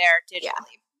going to be there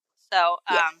digitally. So,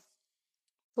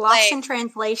 lost in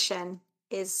translation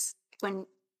is when,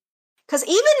 because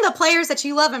even the players that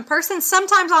you love in person,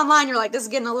 sometimes online you're like, this is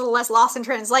getting a little less lost in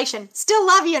translation. Still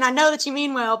love you, and I know that you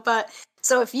mean well, but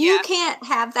so if you can't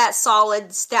have that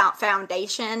solid, stout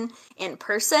foundation in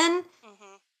person,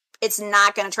 it's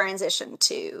not going to transition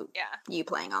to you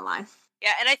playing online.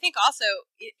 Yeah, and I think also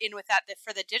in with that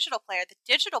for the digital player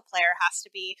has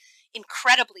to be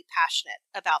incredibly passionate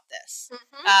about this.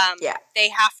 They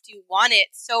have to want it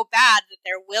so bad that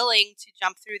they're willing to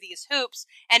jump through these hoops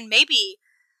and maybe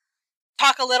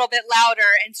talk a little bit louder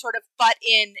and sort of butt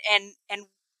in and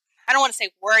I don't want to say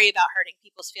worry about hurting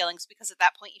people's feelings, because at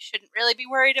that point you shouldn't really be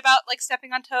worried about like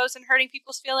stepping on toes and hurting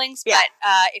people's feelings. But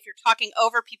if you're talking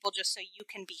over people just so you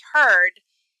can be heard,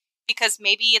 because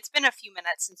maybe it's been a few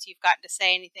minutes since you've gotten to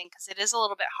say anything, because it is a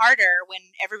little bit harder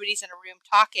when everybody's in a room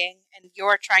talking and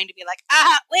you're trying to be like,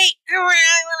 wait, I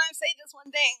want to say this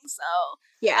one thing. So,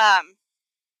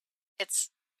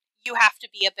 you have to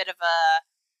be a bit of a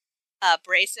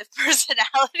abrasive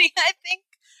personality, I think,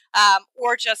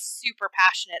 or just super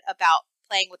passionate about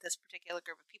playing with this particular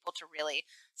group of people to really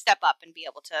step up and be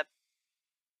able to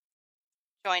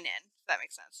join in, if that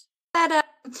makes sense.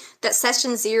 That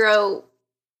session zero.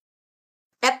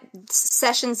 I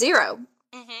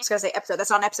was going to say episode. That's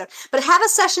not an episode. But have a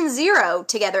session 0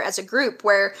 together as a group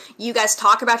where you guys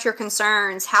talk about your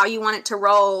concerns, how you want it to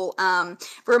roll.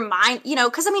 Remind,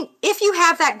 because if you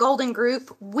have that golden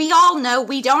group, we all know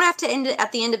we don't have to end it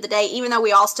at the end of the day, even though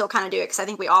we all still kind of do it. Because I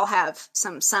think we all have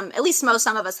some, at least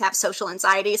some of us have social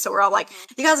anxiety. So we're all like,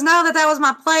 you guys know that was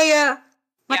my player.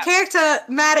 My character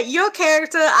mad at your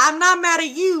character. I'm not mad at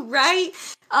you, right?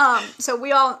 So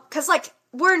we all, because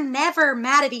we're never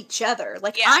mad at each other.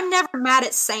 I'm never mad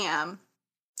at Sam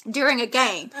during a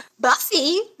game.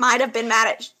 Buffy might have been mad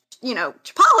at,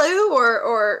 Chapalu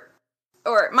or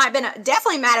might have been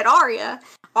definitely mad at Arya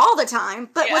all the time,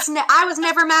 but I was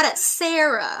never mad at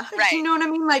Sarah. Right. You know what I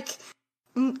mean?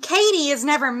 Katie is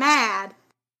never mad.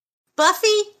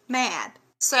 Buffy, mad.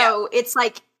 So it's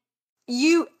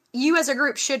you as a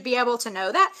group should be able to know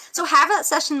that. So have that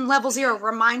session level 0,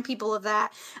 remind people of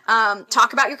that.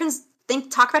 Talk about your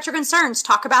talk about your concerns.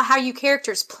 Talk about how you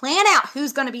characters plan out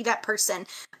who's going to be that person.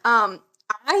 I've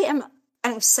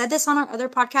said this on our other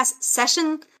podcast,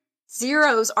 session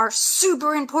 0s are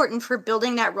super important for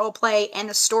building that role play and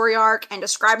the story arc and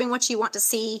describing what you want to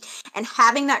see and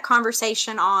having that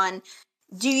conversation on,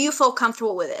 do you feel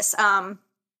comfortable with this?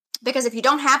 Because if you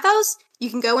don't have those, you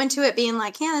can go into it being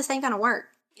like, this ain't going to work.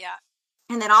 Yeah.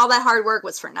 And then all that hard work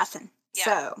was for nothing. Yeah.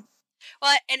 So.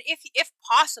 Well, and if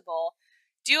possible,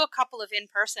 do a couple of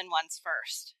in-person ones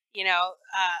first. I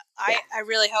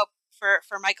really hope for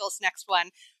Michael's next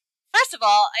one. First of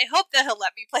all, I hope that he'll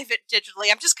let me play it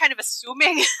digitally. I'm just kind of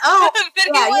assuming that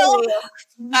he will.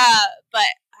 But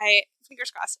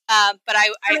fingers crossed. But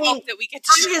I hope that we get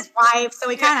to. I'm his wife, so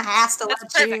he kind of has to let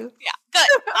you. Yeah, good.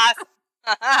 Awesome.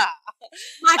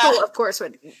 Michael, of course,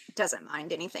 doesn't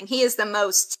mind anything. He is the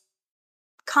most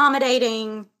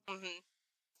accommodating.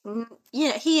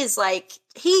 He is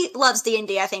he loves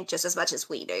D&D, I think, just as much as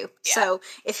we do. Yeah. So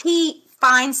if he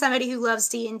finds somebody who loves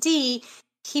D&D,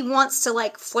 he wants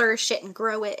to flourish it and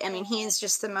grow it. He is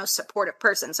just the most supportive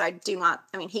person. So I do not,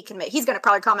 he's going to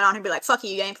probably comment on him and be like, fuck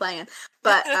you ain't playing.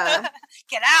 But,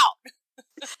 get out.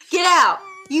 Get out.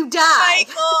 You die.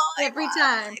 Michael, every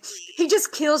time. He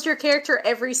just kills your character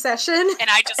every session. And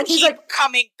I just keep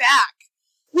coming back.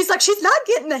 He's like, she's not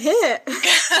getting a hit.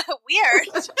 Weird.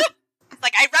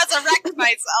 I resurrect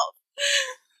myself.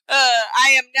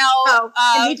 I am now.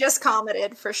 And he just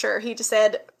commented for sure. He just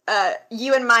said,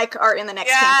 "You and Mike are in the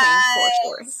next campaign for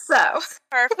sure." So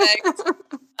perfect.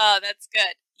 Oh, that's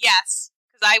good. Yes,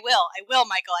 because I will,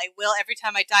 Michael. I will. Every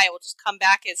time I die, I will just come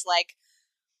back as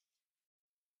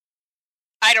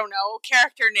I don't know,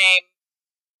 character name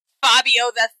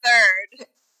Fabio the Third.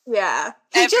 Yeah,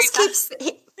 he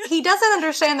doesn't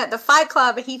understand that the Fight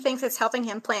Club, he thinks it's helping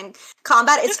him plan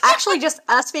combat. It's actually just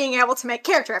us being able to make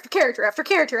character after character after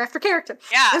character after character.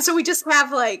 Yeah. And so we just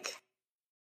have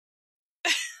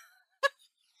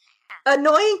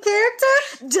annoying character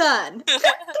done.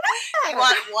 You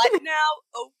want what now?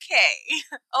 Okay.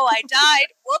 Oh, I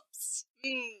died. Whoops.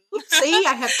 See,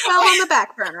 I have 12 on the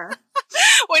back burner.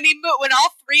 When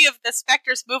all 3 of the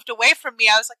specters moved away from me,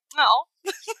 I was like, no.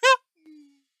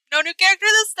 No new character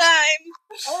this time.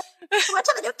 What's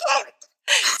a new character?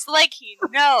 It's he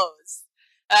knows.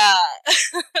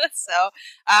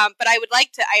 But I would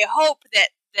like to. I hope that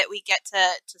we get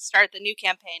to start the new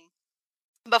campaign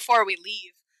before we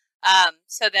leave,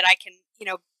 so that I can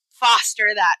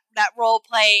foster that role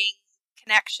playing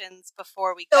connections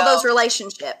before we build those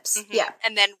relationships. Mm-hmm. Yeah,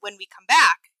 and then when we come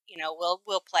back,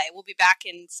 we'll play. We'll be back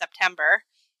in September.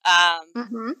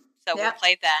 So we'll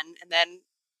play then, and then.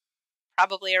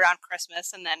 Probably around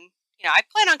Christmas, and then I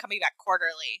plan on coming back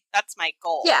quarterly. That's my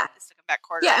goal. Yeah, is to come back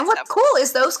quarterly. Yeah, and what's cool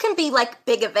is those can be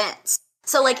big events.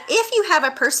 So if you have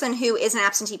a person who is an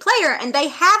absentee player and they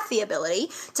have the ability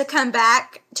to come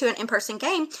back to an in-person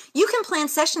game, you can plan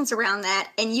sessions around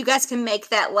that, and you guys can make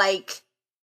that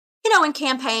in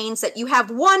campaigns that you have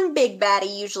one big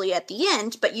baddie usually at the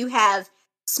end, but you have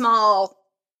small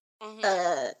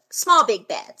big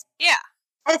bads. Yeah,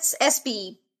 that's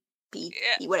SB.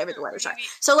 Whatever the letters are.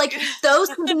 So those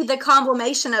can be the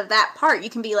combination of that part. You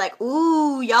can be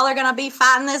ooh, y'all are gonna be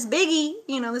fighting this biggie,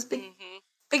 this big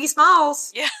Biggie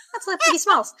Smalls. Yeah. That's Biggie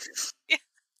Smalls. Yeah.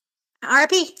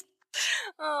 R.I.P.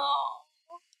 Oh,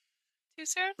 too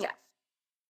soon? Yeah.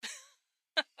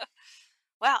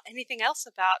 Wow, anything else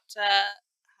about,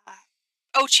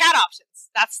 chat options.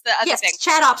 That's the other thing. Yes,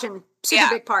 chat option. Super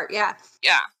big part, yeah.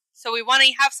 Yeah. So we want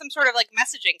to have some sort of, like,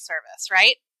 messaging service,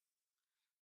 right?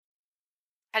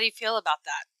 How do you feel about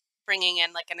that? Bringing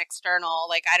in, like, an external,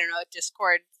 like, I don't know,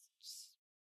 Discord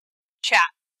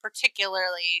chat,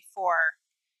 particularly for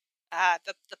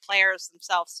the players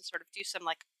themselves to sort of do some,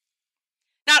 like,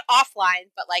 not offline,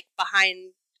 but, like,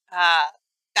 behind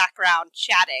background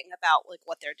chatting about, like,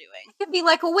 what they're doing. It could be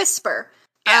like a whisper.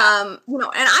 Yeah. And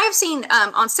I have seen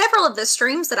on several of the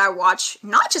streams that I watch,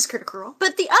 not just Critical Role,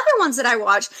 but the other ones that I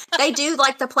watch, they do,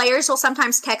 like, the players will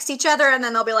sometimes text each other and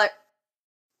then they'll be like,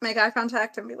 make eye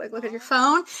contact and be like, look at your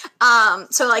phone.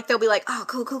 So, like, they'll be like, oh,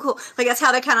 cool. Like, that's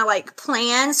how they kind of, like,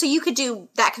 plan. So you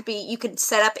could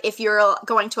set up, if you're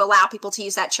going to allow people to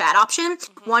use that chat option,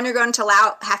 one, you're going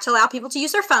to have to allow people to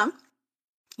use their phone.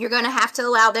 You're going to have to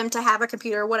allow them to have a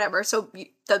computer or whatever. So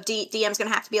the DM's going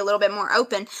to have to be a little bit more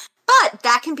open. But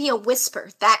that can be a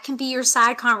whisper. That can be your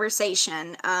side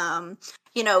conversation.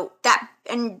 That,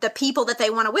 and the people that they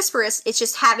want to whisper it's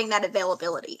just having that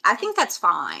availability. I think that's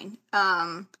fine.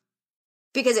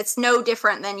 Because it's no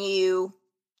different than you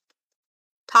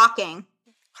talking,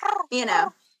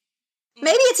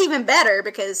 Maybe it's even better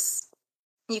because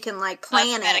you can, like,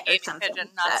 plan it or something. Pigeon,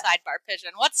 not sidebar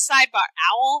pigeon. What's sidebar?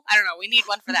 Owl? I don't know. We need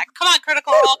one for that. Come on,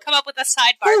 Critical Role. Come up with a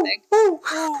sidebar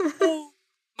thing.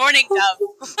 Morning dove.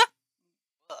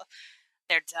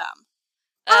 They're dumb.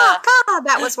 God,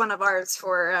 that was one of ours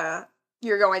for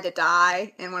You're Going to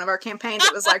Die in one of our campaigns.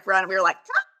 It was like run. We were like,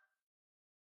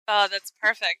 oh, that's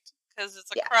perfect because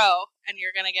it's a crow and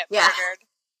you're gonna get murdered.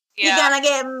 Yeah. You're gonna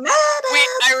get murdered.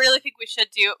 I really think we should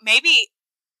do maybe.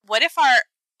 What if our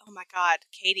oh my God,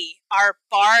 Katie, our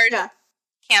bard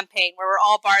campaign where we're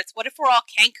all bards. What if we're all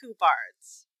Kenku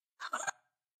bards?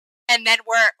 And then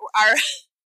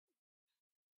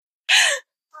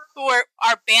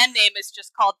our band name is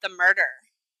just called The Murder.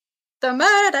 The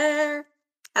Murder.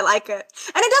 I like it.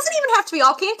 And it doesn't even have to be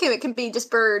all Kenku. It can be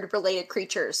just bird-related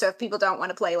creatures. So if people don't want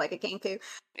to play like a Kenku.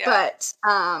 Yeah. But,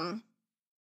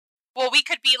 well, we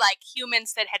could be like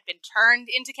humans that had been turned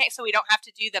into Kenku, so we don't have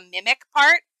to do the mimic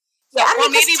part. So, or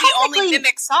maybe we only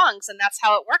mimic songs, and that's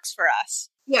how it works for us.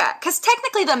 Yeah, because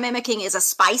technically the mimicking is a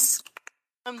spice.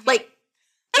 Like,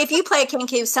 if you play a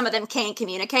Kenku, some of them can't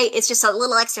communicate. It's just a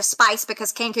little extra spice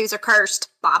because Kenkus are cursed,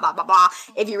 blah, blah, blah, blah,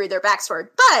 if you read their backstory.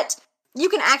 But you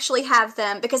can actually have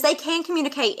them, because they can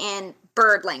communicate in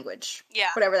bird language.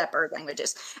 Yeah. Whatever that bird language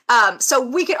is. So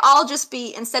we could all just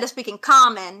be, instead of speaking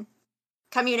common,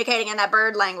 communicating in that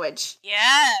bird language.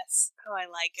 Yes. Oh, I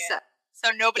like it. So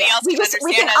nobody else can understand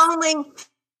we can us.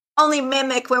 Only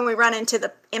mimic when we run into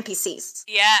the NPCs.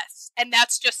 Yes. And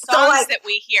that's just songs that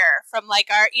we hear from, like,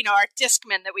 our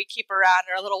Discman that we keep around,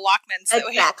 our little Walkmans that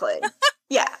exactly.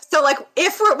 Yeah. So, like,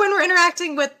 when we're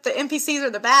interacting with the NPCs or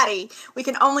the baddie, we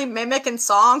can only mimic in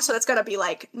song, so it's going to be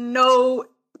like,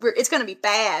 it's going to be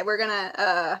bad. We're going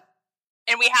to,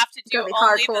 and we have to do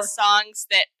only the songs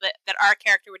that our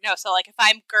character would know. So, like, if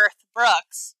I'm Garth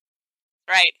Brooks,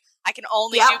 right, I can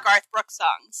only do Garth Brooks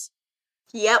songs.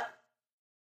 Yep.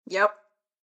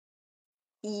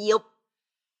 Who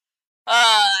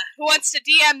wants to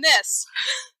DM this?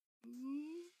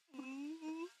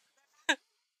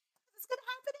 It's gonna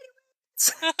happen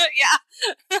anyways. Yeah.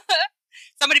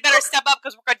 Somebody better step up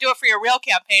because we're gonna do it for your real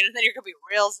campaign, and then you're gonna be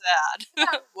real sad.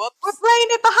 Whoops.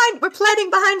 We're planning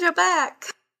behind your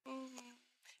back.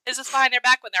 Is this behind their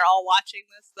back when they're all watching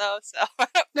this, though? So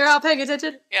they're all paying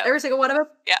attention. Yeah. Every single one of them.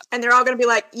 Yeah. And they're all gonna be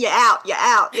like, "You out.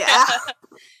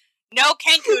 No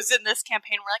Kenkus in this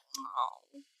campaign. We're like, oh.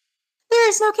 There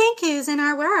is no Kenkus in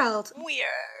our world. Weird.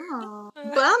 Oh,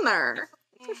 bummer.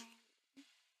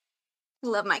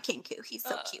 Love my Kenku. He's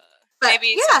so cute. But,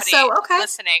 maybe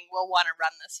listening will want to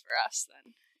run this for us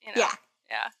then.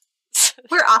 Yeah.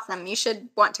 We're awesome. You should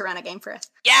want to run a game for us.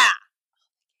 Yeah.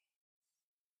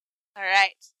 All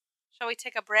right. Shall we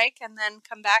take a break and then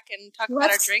come back and talk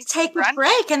about our drinks? Let's take a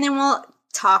break and then we'll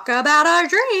talk about our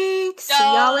drinks. See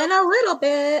y'all in a little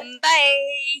bit.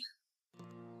 Bye.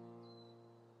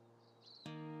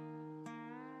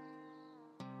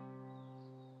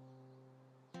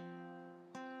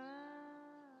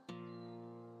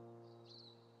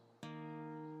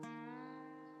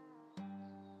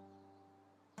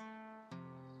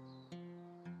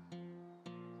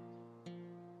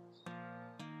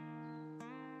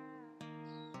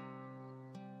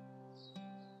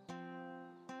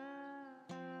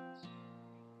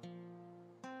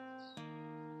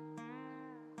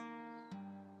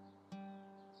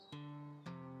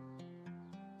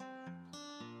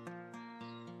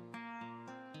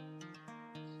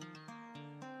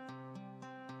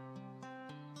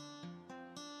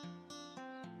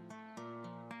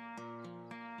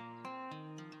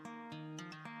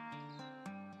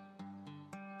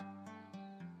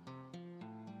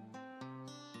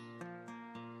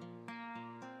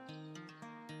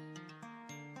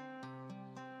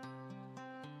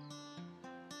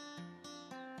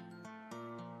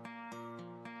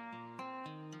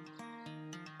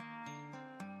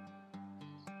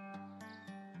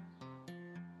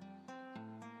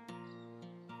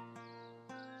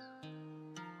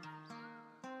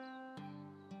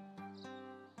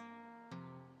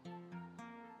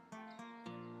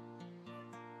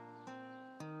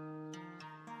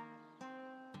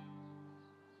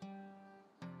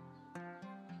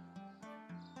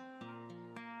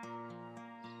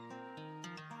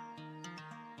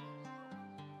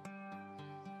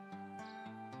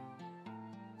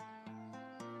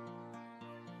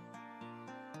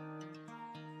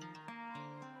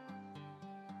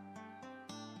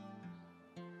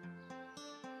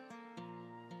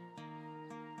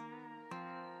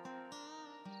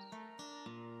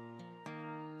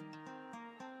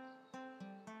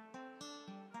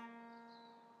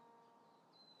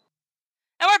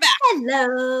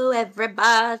 Hello,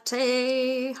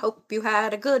 everybody. Hope you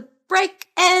had a good break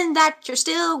and that you're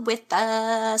still with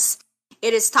us.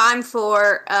 It is time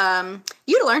for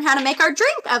you to learn how to make our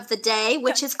drink of the day,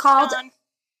 which is called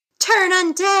Turn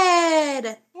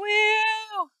Undead.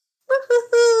 Woo!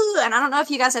 Woo-hoo-hoo. And I don't know if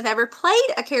you guys have ever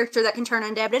played a character that can turn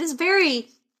undead, but it is very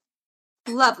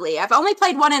lovely. I've only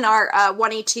played one in our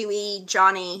 1E2E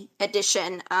Johnny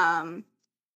edition,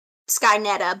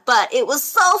 Skynetta, but it was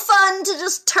so fun to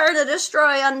just turn and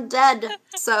destroy undead.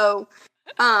 So,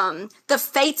 the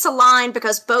fates aligned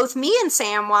because both me and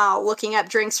Sam, while looking up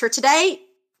drinks for today,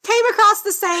 came across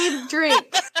the same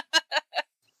drink.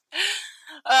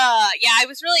 Yeah,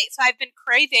 so I've been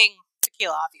craving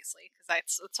tequila, obviously, because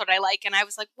that's what I like, and I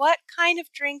was like, what kind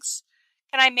of drinks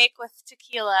can I make with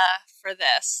tequila for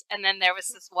this? And then there was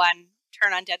this one,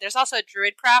 Turn Undead. There's also a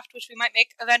Druidcraft, which we might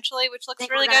make eventually, which looks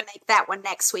really good. Make that one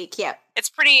next week, yep. It's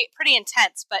pretty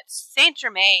intense, but Saint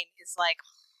Germain is like,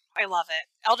 I love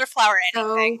it. Elderflower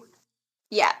anything.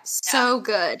 So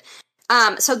good.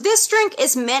 So this drink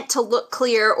is meant to look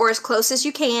clear or as close as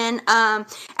you can,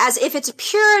 as if it's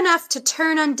pure enough to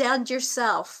turn undead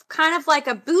yourself. Kind of like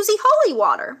a boozy holy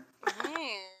water.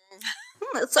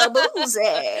 It's so boozy.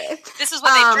 This is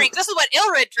what they drink. This is what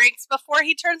Ilrid drinks before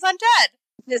he turns undead.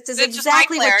 This is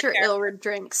exactly what your Ilrid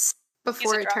drinks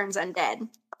before he turns undead.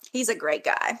 He's a great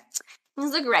guy.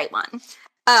 He's a great one.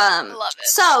 I love it.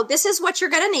 So this is what you're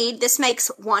going to need. This makes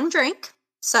one drink.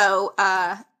 So,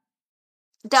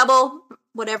 double,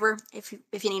 whatever, if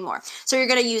you need more. So you're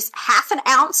going to use half an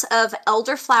ounce of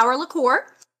elderflower liqueur,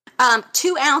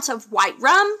 2 ounces of white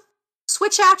rum.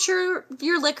 Switch out your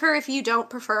liquor if you don't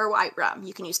prefer white rum.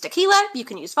 You can use tequila, you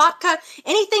can use vodka,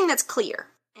 anything that's clear.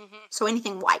 Mm-hmm. So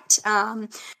anything white.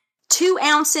 2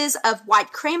 ounces of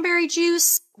white cranberry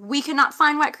juice. We could not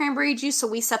find white cranberry juice, so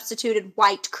we substituted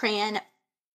white cran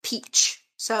peach.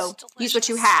 So use what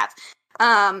you have.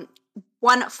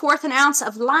 1/4 an ounce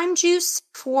of lime juice,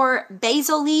 4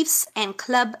 basil leaves, and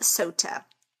club soda.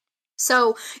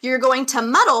 So you're going to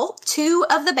muddle 2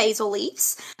 of the basil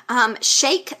leaves,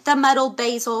 shake the muddled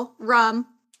basil, rum,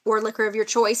 or liquor of your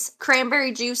choice,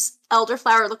 cranberry juice,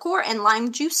 elderflower liqueur, and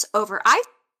lime juice over ice.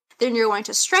 Then you're going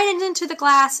to strain it into the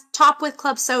glass, top with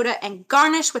club soda, and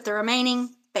garnish with the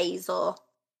remaining basil.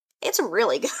 It's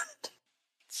really good.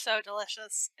 So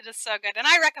delicious. It is so good. And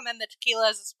I recommend the tequila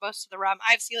as opposed to the rum.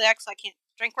 I have celiac, so I can't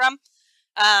drink rum.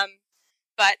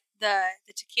 But the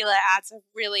tequila adds a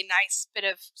really nice bit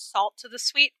of salt to the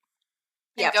sweet.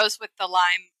 It goes with the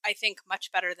lime, I think,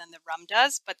 much better than the rum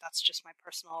does, but that's just my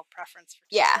personal preference for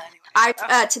tequila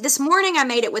anyway. This morning I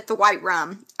made it with the white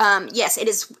rum. Yes,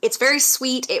 it's very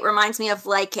sweet. It reminds me of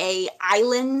like a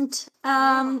island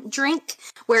drink,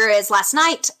 whereas last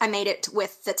night I made it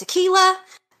with the tequila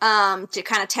to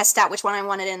kind of test out which one I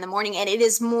wanted in the morning, and it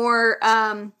is more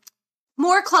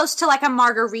close to like a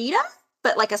margarita,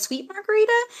 but like a sweet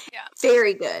margarita. Yeah.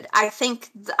 Very good. I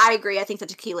agree. I think the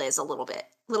tequila is a little bit.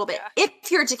 Yeah.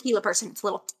 If you're a tequila person, it's a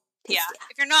little tasty. Yeah.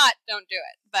 If you're not, don't do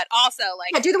it. But also,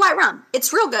 like... do the white rum.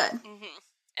 It's real good. Mm-hmm.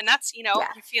 And that's, you're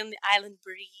feeling the island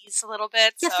breeze a little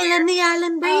bit. You're feeling the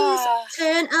island breeze.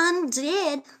 Turn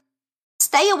undead.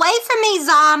 Stay away from me,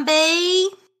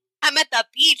 zombie. I'm at the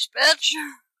beach, bitch.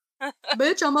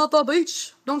 Bitch, I'm at the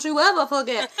beach. Don't you ever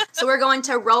forget. So we're going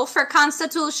to roll for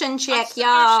Constitution check, y'all.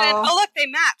 Oh, look, they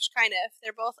match, kind of.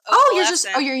 They're both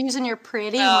you're using your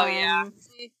pretty one. Oh, yeah.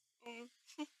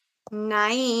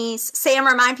 Nice. Sam,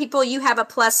 remind people you have a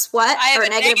plus what? I have a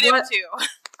negative what? 2.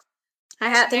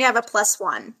 I think I have a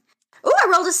 +1. Ooh, I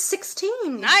rolled a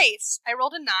 16. Nice. I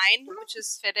rolled a 9, which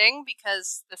is fitting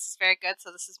because this is very good.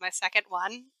 So this is my second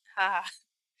one.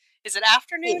 Is it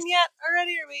afternoon yet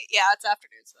already? Yeah, it's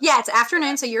afternoon. So it's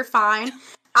afternoon, so you're fine.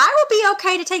 I will be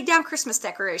okay to take down Christmas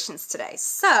decorations today.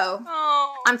 So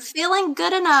I'm feeling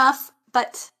good enough,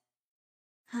 but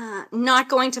not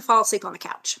going to fall asleep on the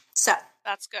couch. So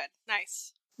that's good.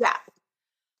 Nice. Yeah.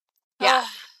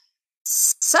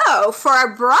 So for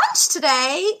our brunch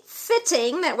today,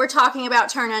 fitting that we're talking about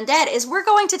Turn Undead, is we're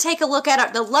going to take a look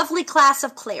at the lovely class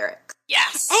of cleric.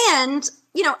 Yes. And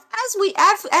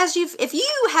if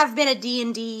you have been a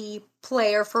D&D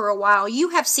player for a while, you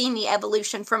have seen the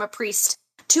evolution from a priest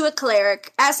to a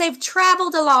cleric as they've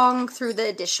traveled along through the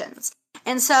editions.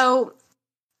 And so,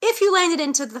 if you landed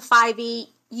into the 5e,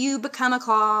 you become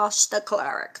across the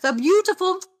cleric, the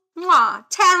beautiful,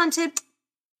 talented,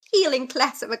 healing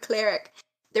class of a cleric.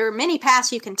 There are many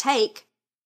paths you can take.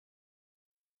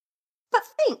 But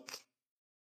think,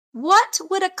 what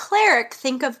would a cleric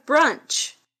think of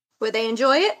brunch? Would they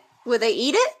enjoy it? Would they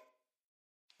eat it?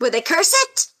 Would they curse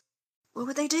it? What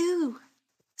would they do?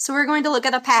 So we're going to look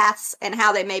at the paths and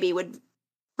how they maybe would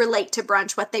relate to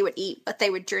brunch, what they would eat, what they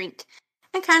would drink,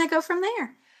 and kind of go from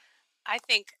there. I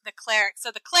think the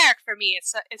cleric for me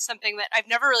is something that I've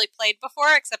never really played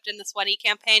before, except in this 1E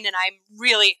campaign, and I'm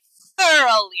really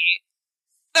thoroughly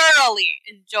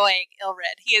enjoying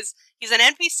Ilrid. He's an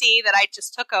NPC that I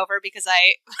just took over because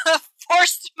I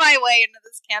forced my way into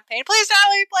this campaign. Please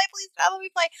don't let me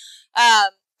play.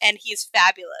 And he's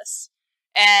fabulous.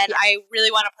 And I really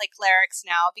want to play clerics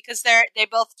now because they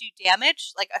both do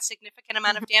damage, like a significant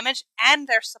amount of damage, and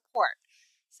their support.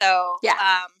 So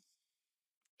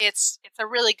it's a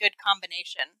really good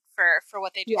combination for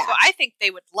what they do. Yeah. So I think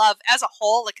they would love, as a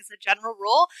whole, like as a general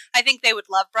rule, I think they would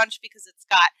love brunch because it's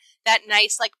got that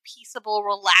nice, like, peaceable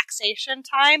relaxation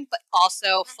time, but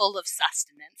also full of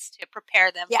sustenance to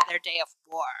prepare them for their day of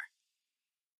war.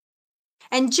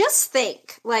 And just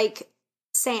think, like,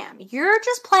 Sam, you're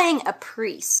just playing a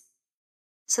priest.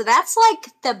 So that's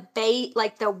like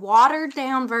the watered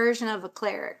down version of a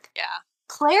cleric. Yeah.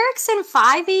 Clerics in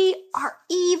 5e are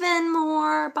even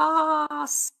more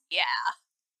boss. Yeah.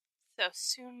 So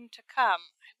soon to come,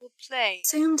 I will play.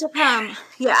 Soon to come.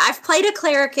 Yeah, I've played a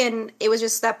cleric and it was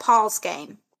just that Paul's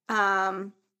game.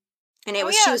 And it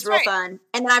was she was real fun.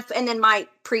 And then my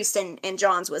priest and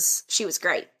John's she was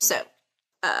great. So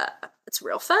it's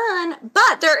real fun.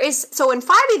 But in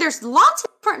 5e there's lots of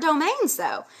different domains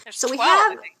though. There's so 12, we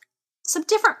have some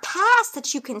different paths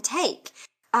that you can take.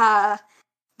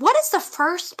 What is the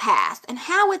first path and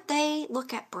how would they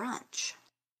look at brunch?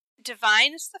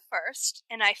 Divine is the first,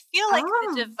 and I feel like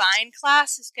the divine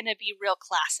class is going to be real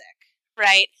classic,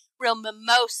 right? Real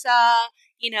mimosa,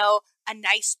 a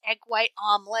nice egg white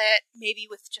omelet, maybe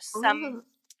with just some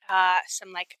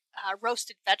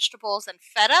roasted vegetables and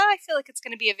feta. I feel like it's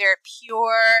going to be a very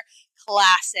pure,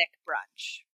 classic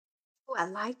brunch. Oh, I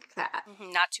like that.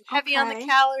 Mm-hmm. Not too heavy on the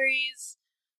calories,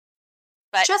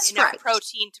 but just enough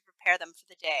protein to prepare them for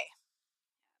the day.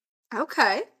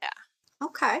 Okay. Yeah.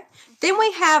 Okay. Then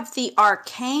we have the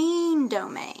arcane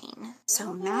domain.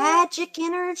 So magic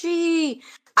energy.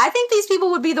 I think these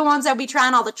people would be the ones that would be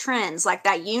trying all the trends, like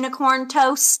that unicorn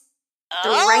toast,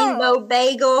 the rainbow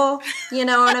bagel, you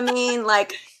know what I mean?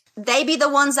 Like, they'd be the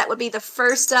ones that would be the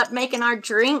first up making our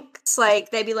drinks. Like,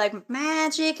 they'd be like,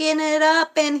 magicking it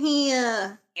up in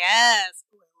here. Yes.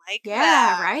 Like that.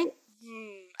 Yeah, right?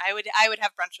 I would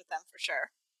have brunch with them for sure.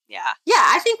 Yeah. Yeah,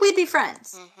 I think we'd be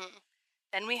friends. Mm-hmm.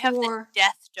 Then we have the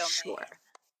death domain. Sure.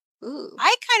 Ooh.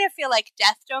 I kind of feel like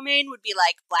death domain would be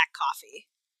like black coffee.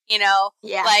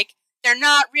 Yeah. Like, they're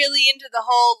not really into the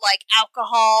whole, like,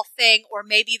 alcohol thing, or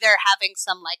maybe they're having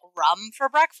some, like, rum for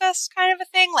breakfast kind of a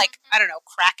thing. Like, I don't know,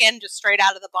 Kraken just straight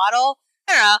out of the bottle.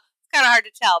 I don't know. It's kind of hard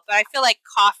to tell. But I feel like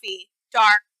coffee,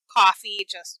 dark coffee,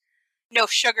 just no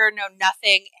sugar, no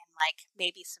nothing, and, like,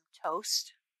 maybe some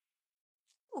toast.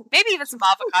 Maybe even some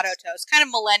avocado toast. Kind of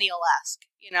millennial-esque,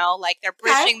 Like, they're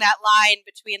bridging that line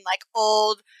between, like,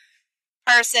 old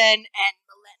person and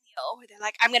millennial, where they're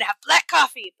like, I'm going to have black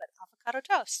coffee, but avocado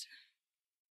toast.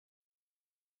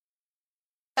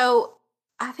 So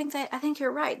I think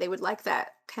you're right. They would like that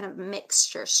kind of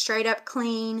mixture, straight up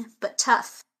clean but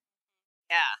tough.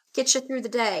 Yeah. Get you through the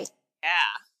day.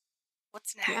 Yeah.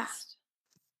 What's next?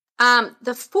 Yeah.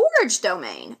 The forge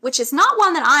domain, which is not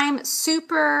one that I'm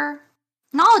super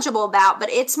knowledgeable about, but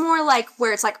it's more like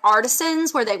where it's like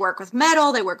artisans, where they work with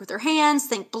metal, they work with their hands.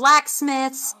 Think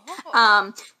blacksmiths.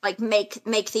 Like make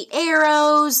the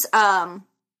arrows.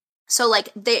 So, like,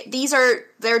 these are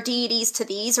their deities to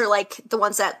these are, like, the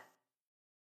ones that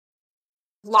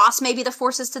lost maybe the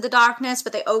forces to the darkness,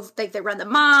 but they run the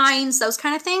mines, those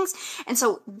kind of things. And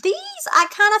so these, I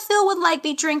kind of feel would, like,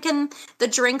 be drinking the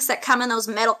drinks that come in those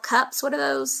metal cups. What are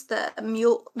those? The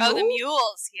mule? Oh, the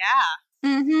mules, yeah.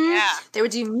 Mm-hmm. Yeah. They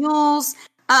would do mules.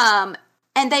 And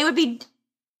they would be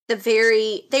they'd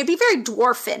be very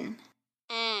dwarfen.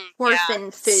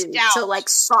 Dwarfen food. Stout. So, like,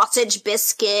 sausage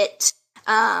biscuit,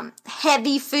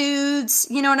 heavy foods,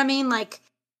 you know what I mean? Like,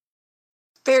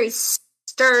 very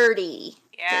sturdy.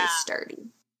 Yeah. Very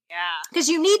sturdy. Yeah. Because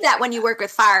you need that when you work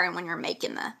with fire and when you're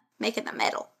making the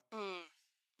metal.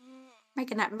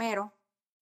 Making that metal.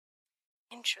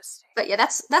 Interesting. But yeah,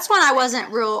 that's one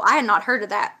I had not heard of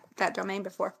that domain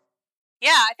before.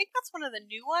 Yeah, I think that's one of the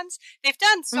new ones. They've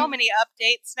done so many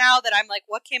updates now that I'm like,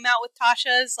 what came out with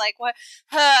Tasha's? Like, what?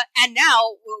 And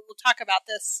now, we'll talk about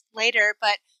this later,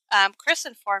 but Chris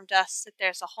informed us that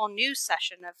there's a whole new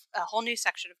section of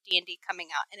D&D coming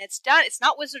out, and it's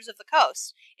not Wizards of the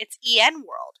Coast, it's EN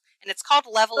World, and it's called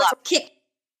Level Up.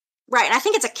 Right, and I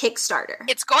think it's a Kickstarter.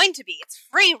 It's going to be. It's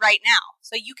free right now.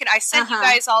 So you can, I sent you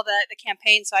guys all the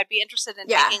campaign, so I'd be interested in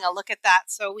taking a look at that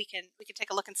so we can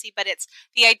take a look and see. But it's,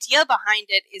 the idea behind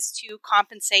it is to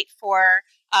compensate for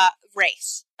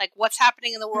race. Like what's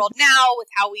happening in the world now with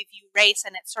how we view race,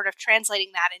 and it's sort of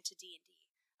translating that into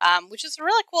D&D, which is a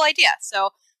really cool idea. So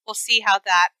we'll see how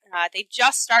that, they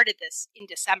just started this in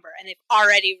December, and they've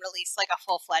already released like a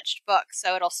full-fledged book.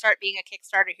 So it'll start being a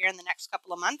Kickstarter here in the next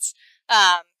couple of months.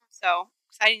 So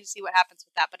exciting to see what happens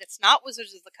with that. But it's not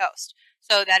Wizards of the Coast.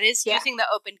 So that is using the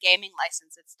open gaming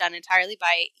license. It's done entirely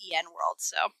by EN World.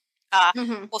 So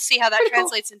we'll see how that Pretty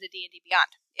translates into D&D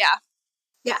Beyond. Yeah.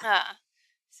 Yeah.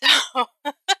 So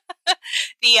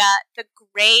the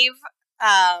Grave...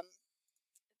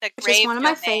 Which is one of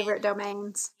my favorite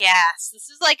domains. Yes. This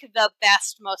is like the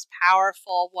best, most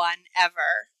powerful one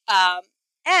ever.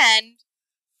 And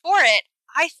for it,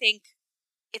 I think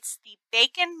it's the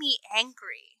Bacon Me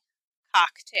Angry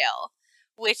cocktail,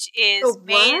 which is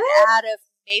made out of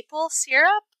maple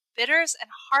syrup, bitters, and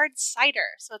hard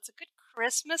cider. So it's a good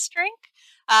Christmas drink,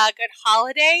 good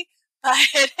holiday, but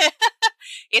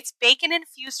it's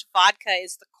bacon-infused vodka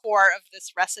is the core of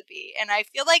this recipe, and I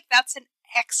feel like that's an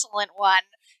excellent one.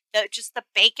 Just the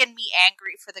Bacon Me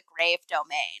Angry for the Grave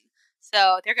domain.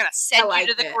 So they're going to send you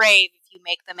to the grave if you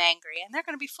make them angry, and they're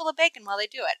going to be full of bacon while they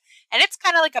do it. And it's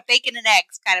kind of like a bacon and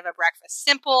eggs kind of a breakfast.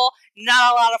 Simple,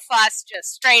 not a lot of fuss,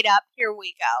 just straight up, here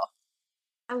we go.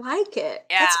 I like it.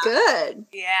 Yeah. That's good.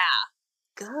 Yeah.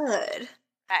 Good.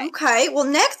 Okay. Well,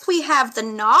 next we have the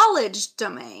Knowledge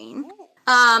domain.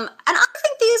 And I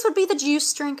think these would be the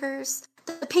juice drinkers.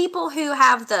 The people who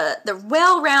have the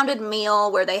well-rounded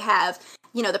meal where they have,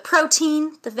 you know, the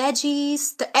protein, the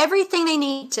veggies, everything they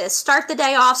need to start the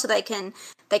day off so they can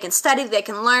study, they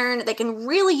can learn, they can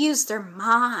really use their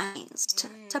minds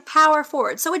to power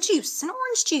forward. So a juice, an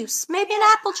orange juice, maybe an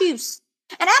apple juice.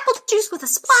 An apple juice with a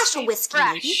splash of whiskey,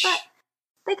 maybe, but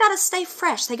they gotta stay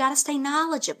fresh. They gotta stay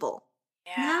knowledgeable.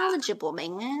 Yeah. Knowledgeable,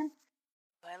 man.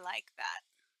 I like that.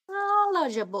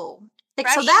 Knowledgeable.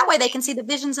 So that way they can see the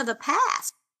visions of the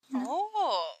past. You know?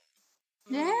 Oh.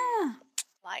 Yeah.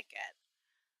 Like it.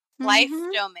 Life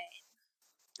domain.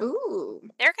 Ooh.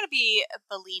 They're going to be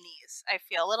Bellinis, I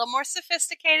feel. A little more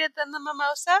sophisticated than the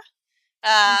mimosa.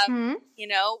 You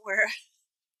know,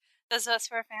 those of us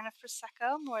who are a fan of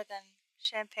Prosecco more than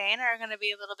champagne are going to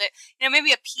be a little bit, you know,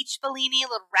 maybe a peach Bellini, a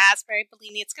little raspberry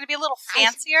Bellini. It's going to be a little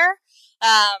fancier.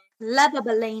 Love a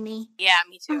Bellini. Yeah,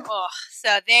 me too. Oh,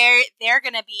 so they're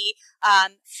going to be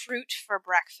fruit for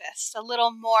breakfast. A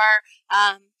little more,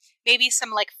 maybe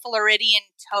some like Floridian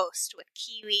toast with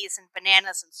kiwis and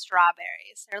bananas and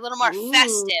strawberries. They're a little more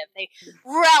festive. They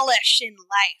relish in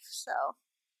life. So.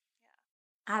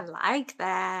 I like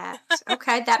that.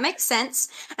 Okay, that makes sense.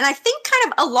 And I think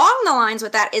kind of along the lines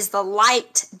with that is the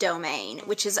light domain,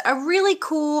 which is a really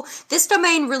cool, this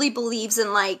domain really believes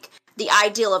in like the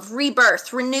ideal of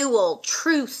rebirth, renewal,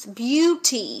 truth,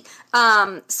 beauty.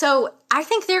 So I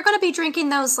think they're going to be drinking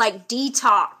those like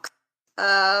detox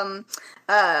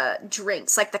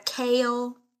drinks, like the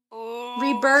kale.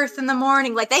 Rebirth in the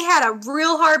morning. Like they had a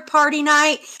real hard party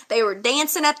night. They were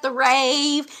dancing at the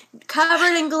rave,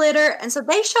 covered in glitter. And so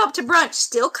they show up to brunch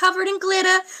still covered in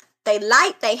glitter. They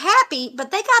light, they happy,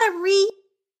 but they got to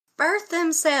rebirth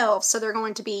themselves. So they're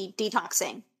going to be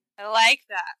detoxing. I like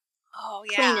that. Oh,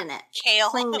 yeah. Cleaning it.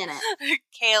 Cleaning it.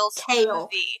 Kale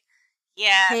smoothie.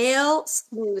 Yeah. Kale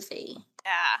smoothie.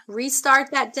 Yeah.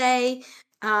 Restart that day.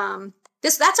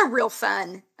 That's a real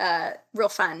fun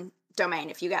domain.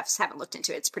 If you guys haven't looked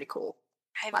into it, it's pretty cool.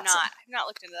 I've not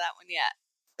looked into that one yet.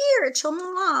 Spiritual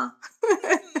moi.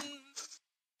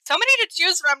 So many to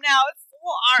choose from now. It's so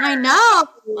hard. I know.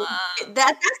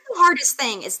 That's the hardest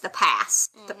thing is the pass.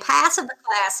 The pass of the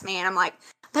class, man. I'm like,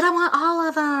 but I want all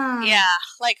of them. Yeah.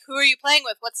 Like, who are you playing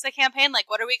with? What's the campaign like?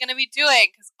 What are we going to be doing?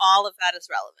 Because all of that is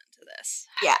relevant to this.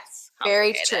 Yes.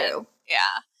 Very true.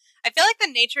 Yeah. I feel like the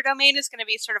nature domain is going to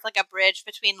be sort of like a bridge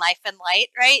between life and light,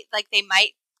 right? Like they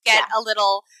might get a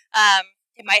little,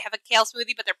 they might have a kale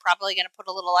smoothie, but they're probably going to put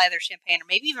a little either champagne or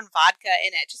maybe even vodka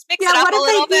in it. Just mix it up a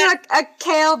little bit. Yeah, what if they do a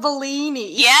kale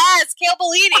Bellini? Yes, kale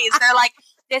Bellinis. They're like,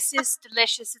 this is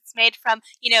delicious. It's made from,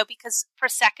 because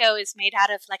Prosecco is made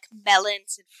out of like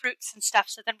melons and fruits and stuff.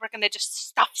 So then we're going to just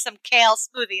stuff some kale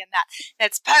smoothie in that.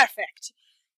 That's perfect.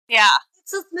 Yeah.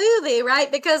 It's a smoothie,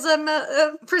 right? Because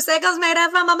Prosecco's made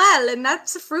out of a melon.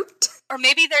 That's a fruit. Or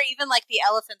maybe they're even like the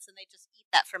elephants and they just eat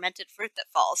that fermented fruit that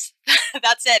falls.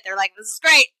 That's it. They're like, this is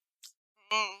great.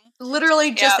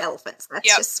 Literally just elephants.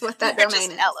 That's just what that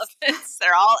domain is. Elephants.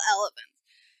 They're all elephants.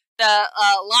 The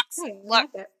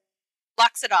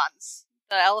Loxodons.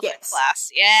 The elephant class.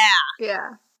 Yeah. Yeah.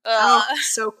 Oh,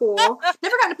 so cool.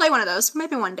 Never gotten to play one of those.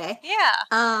 Maybe one day.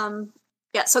 Yeah.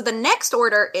 Yeah, so the next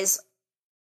order is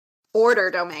order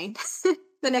domain.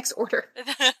 The next order.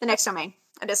 The next domain.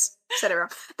 I just said it wrong.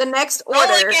 The next order.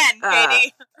 Roll again,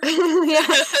 Katie. Yeah,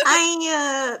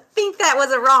 I think that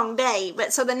was a wrong day.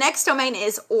 But so the next domain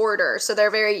is order. So they're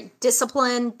very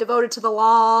disciplined, devoted to the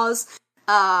laws.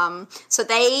 So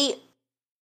they,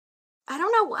 I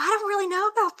don't know. I don't really know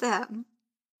about them.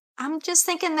 I'm just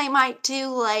thinking they might do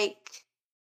like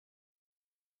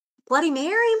Bloody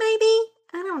Mary, maybe?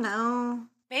 I don't know.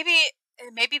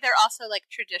 Maybe they're also like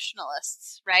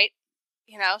traditionalists, right?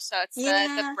 You know, so it's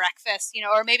the breakfast, you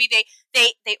know, or maybe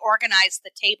they organize the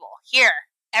table. Here,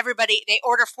 everybody, they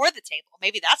order for the table.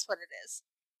 Maybe that's what it is.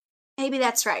 Maybe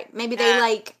that's right. Maybe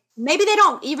maybe they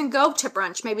don't even go to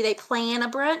brunch. Maybe they plan a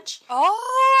brunch.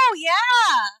 Oh,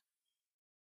 yeah.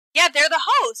 Yeah, they're the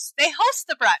hosts. They host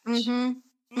the brunch.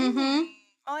 Mm-hmm. Mm-hmm.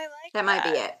 Oh, I like that. That might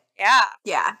be it. Yeah.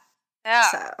 Yeah. Yeah.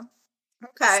 So,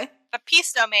 okay. The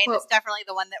peace domain is definitely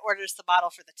the one that orders the bottle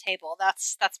for the table.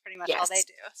 That's pretty much all they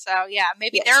do. So yeah,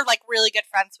 maybe they're like really good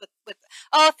friends with.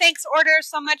 Oh, thanks, order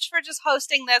so much for just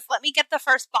hosting this. Let me get the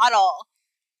first bottle.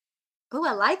 Oh,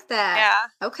 I like that.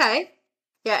 Yeah. Okay.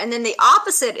 Yeah, and then the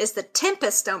opposite is the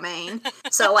Tempest domain.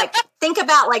 So like think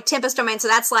about like Tempest domain. So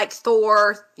that's like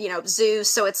Thor, you know, Zeus.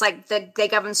 So it's like they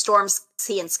govern storms,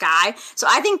 sea, and sky. So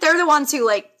I think they're the ones who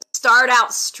like start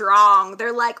out strong.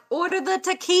 They're like, order the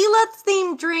tequila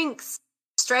themed drinks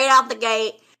straight out the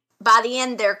gate. By the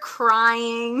end, they're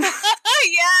crying.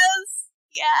 Yes.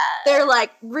 They're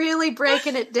like really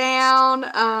breaking it down.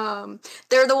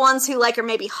 They're the ones who like are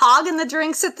maybe hogging the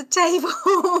drinks at the table.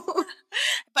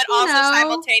 But also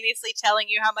simultaneously telling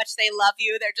you how much they love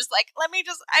you. They're just like,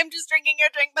 I'm just drinking your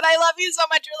drink, but I love you so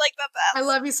much. You're like the best. I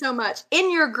love you so much.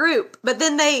 In your group. But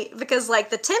then because like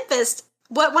the Tempest,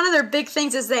 one of their big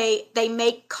things is they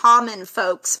make common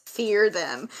folks fear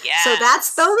them. Yes. So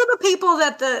those are the people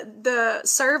that the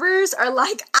servers are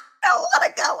like, I don't want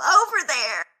to go over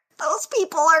there. Those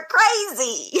people are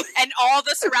crazy. And all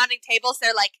the surrounding tables,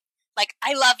 they're like,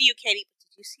 I love you, Katie.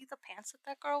 Did you see the pants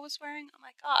that girl was wearing? Oh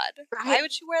my God. Right? Why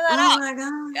would she wear that out? Oh my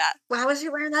God. Yeah. Why was she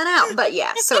wearing that out? But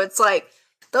yeah, so it's like,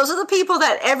 those are the people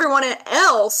that everyone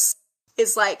else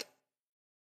is like,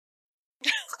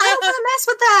 I don't want to mess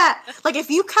with that. Like,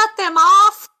 if you cut them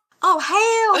off, oh,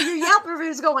 hell, your Yelp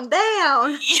review's going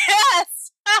down.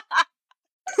 Yes!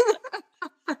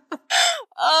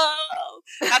 Oh,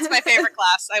 that's my favorite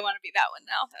class. I want to be that one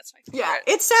now. That's my favorite.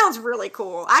 Yeah, it sounds really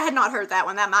cool. I had not heard that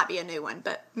one. That might be a new one,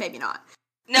 but maybe not.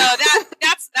 No,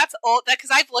 that's old. Because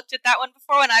I've looked at that one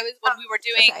before when we were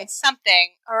doing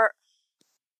something, or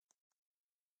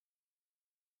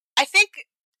I think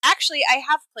actually I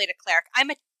have played a cleric. I'm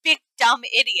a big dumb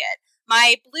idiot.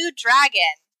 My blue dragon,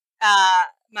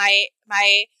 my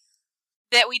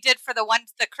that we did for the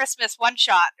Christmas one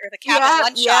shot or the cabin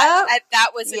one shot. That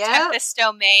was a Tempest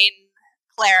domain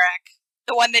cleric,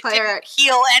 the one that didn't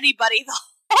heal anybody the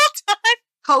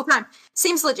whole time.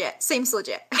 Seems legit.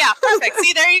 Yeah, perfect.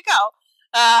 See, there you go.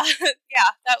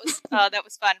 Yeah, that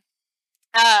was fun.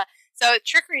 So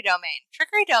trickery domain.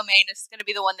 Trickery domain is going to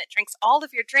be the one that drinks all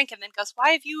of your drink and then goes, "Why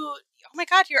have you? Oh my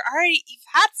God, you've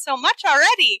had so much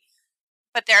already."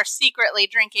 But they're secretly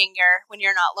drinking when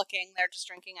you're not looking. They're just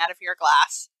drinking out of your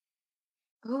glass.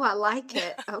 Oh, I like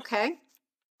it. Okay.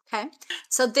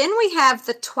 So then we have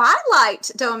the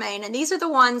Twilight domain, and these are the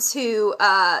ones who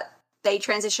they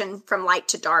transition from light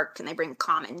to dark, and they bring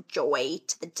common joy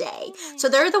to the day. So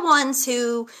they're the ones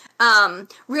who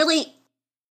really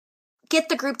get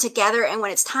the group together, and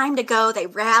when it's time to go, they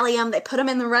rally them, they put them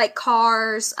in the right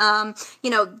cars.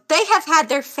 They have had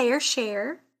their fair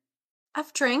share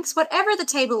of drinks. Whatever the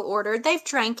table ordered, they've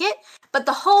drank it, but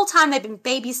the whole time they've been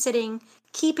babysitting,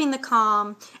 keeping the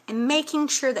calm, and making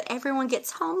sure that everyone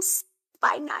gets home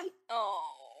by night.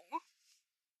 Oh,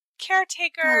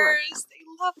 caretakers. They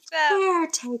love them.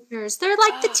 Caretakers. They're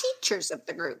like the teachers of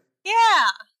the group. Yeah.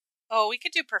 Oh, we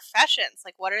could do professions.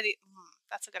 Like, what are the...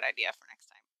 that's a good idea for next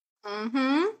time.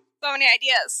 Mm-hmm. So many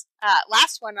ideas.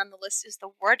 Last one on the list is the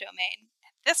war domain.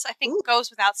 This, I think, goes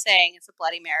without saying, is a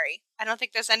Bloody Mary. I don't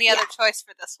think there's any other choice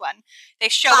for this one. They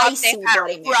show up, they've had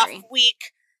a rough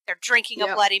week, they're drinking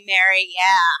a Bloody Mary,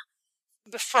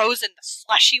 the frozen, the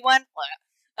slushy one.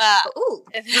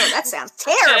 That sounds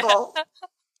terrible.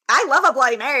 I love a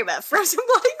Bloody Mary, but frozen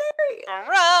Bloody Mary.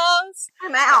 Gross.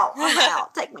 I'm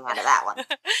out. Take me out of that one.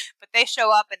 But they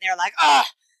show up and they're like, "Oh,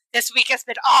 this week has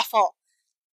been awful."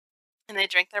 And they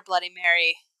drink their Bloody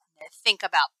Mary and they think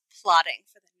about plotting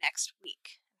for the next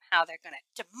week and how they're going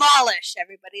to demolish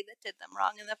everybody that did them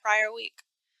wrong in the prior week.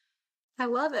 I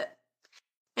love it.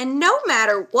 And no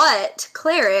matter what,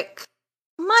 Cleric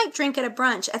might drink at a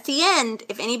brunch. At the end,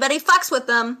 if anybody fucks with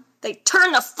them, they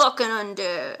turn the fucking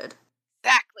undead.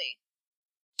 Exactly.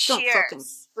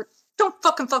 Cheers. Don't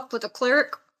fucking fuck with a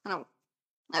cleric. I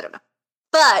don't know.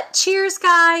 But cheers,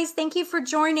 guys. Thank you for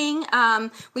joining.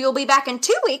 We will be back in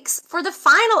 2 weeks for the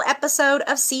final episode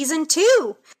of season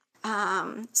 2. We've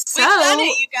done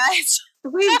it, you guys.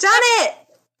 We've done it.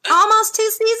 Almost 2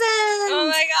 seasons. Oh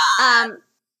my god.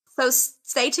 So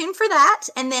stay tuned for that.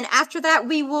 And then after that,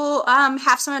 we will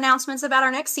have some announcements about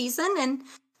our next season, and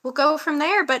we'll go from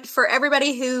there. But for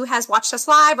everybody who has watched us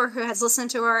live or who has listened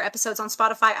to our episodes on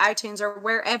Spotify, iTunes, or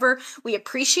wherever, we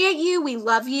appreciate you. We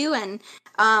love you, and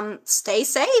stay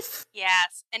safe.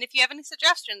 Yes. And if you have any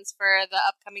suggestions for the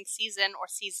upcoming season or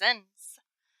seasons,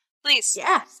 please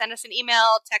send us an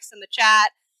email, text in the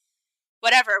chat,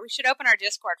 whatever. We should open our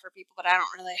Discord for people, but I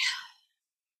don't really.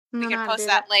 We can post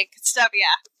that link and stuff. Yeah,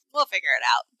 we'll figure it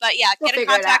out. But yeah, get in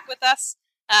contact with us.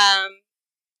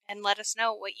 And let us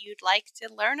know what you'd like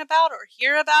to learn about or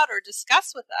hear about or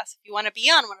discuss with us. If you want to be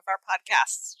on one of our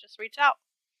podcasts, just reach out.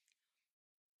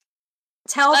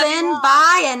 Till then,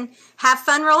 bye, and have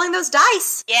fun rolling those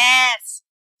dice. Yes.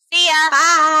 See ya.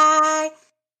 Bye.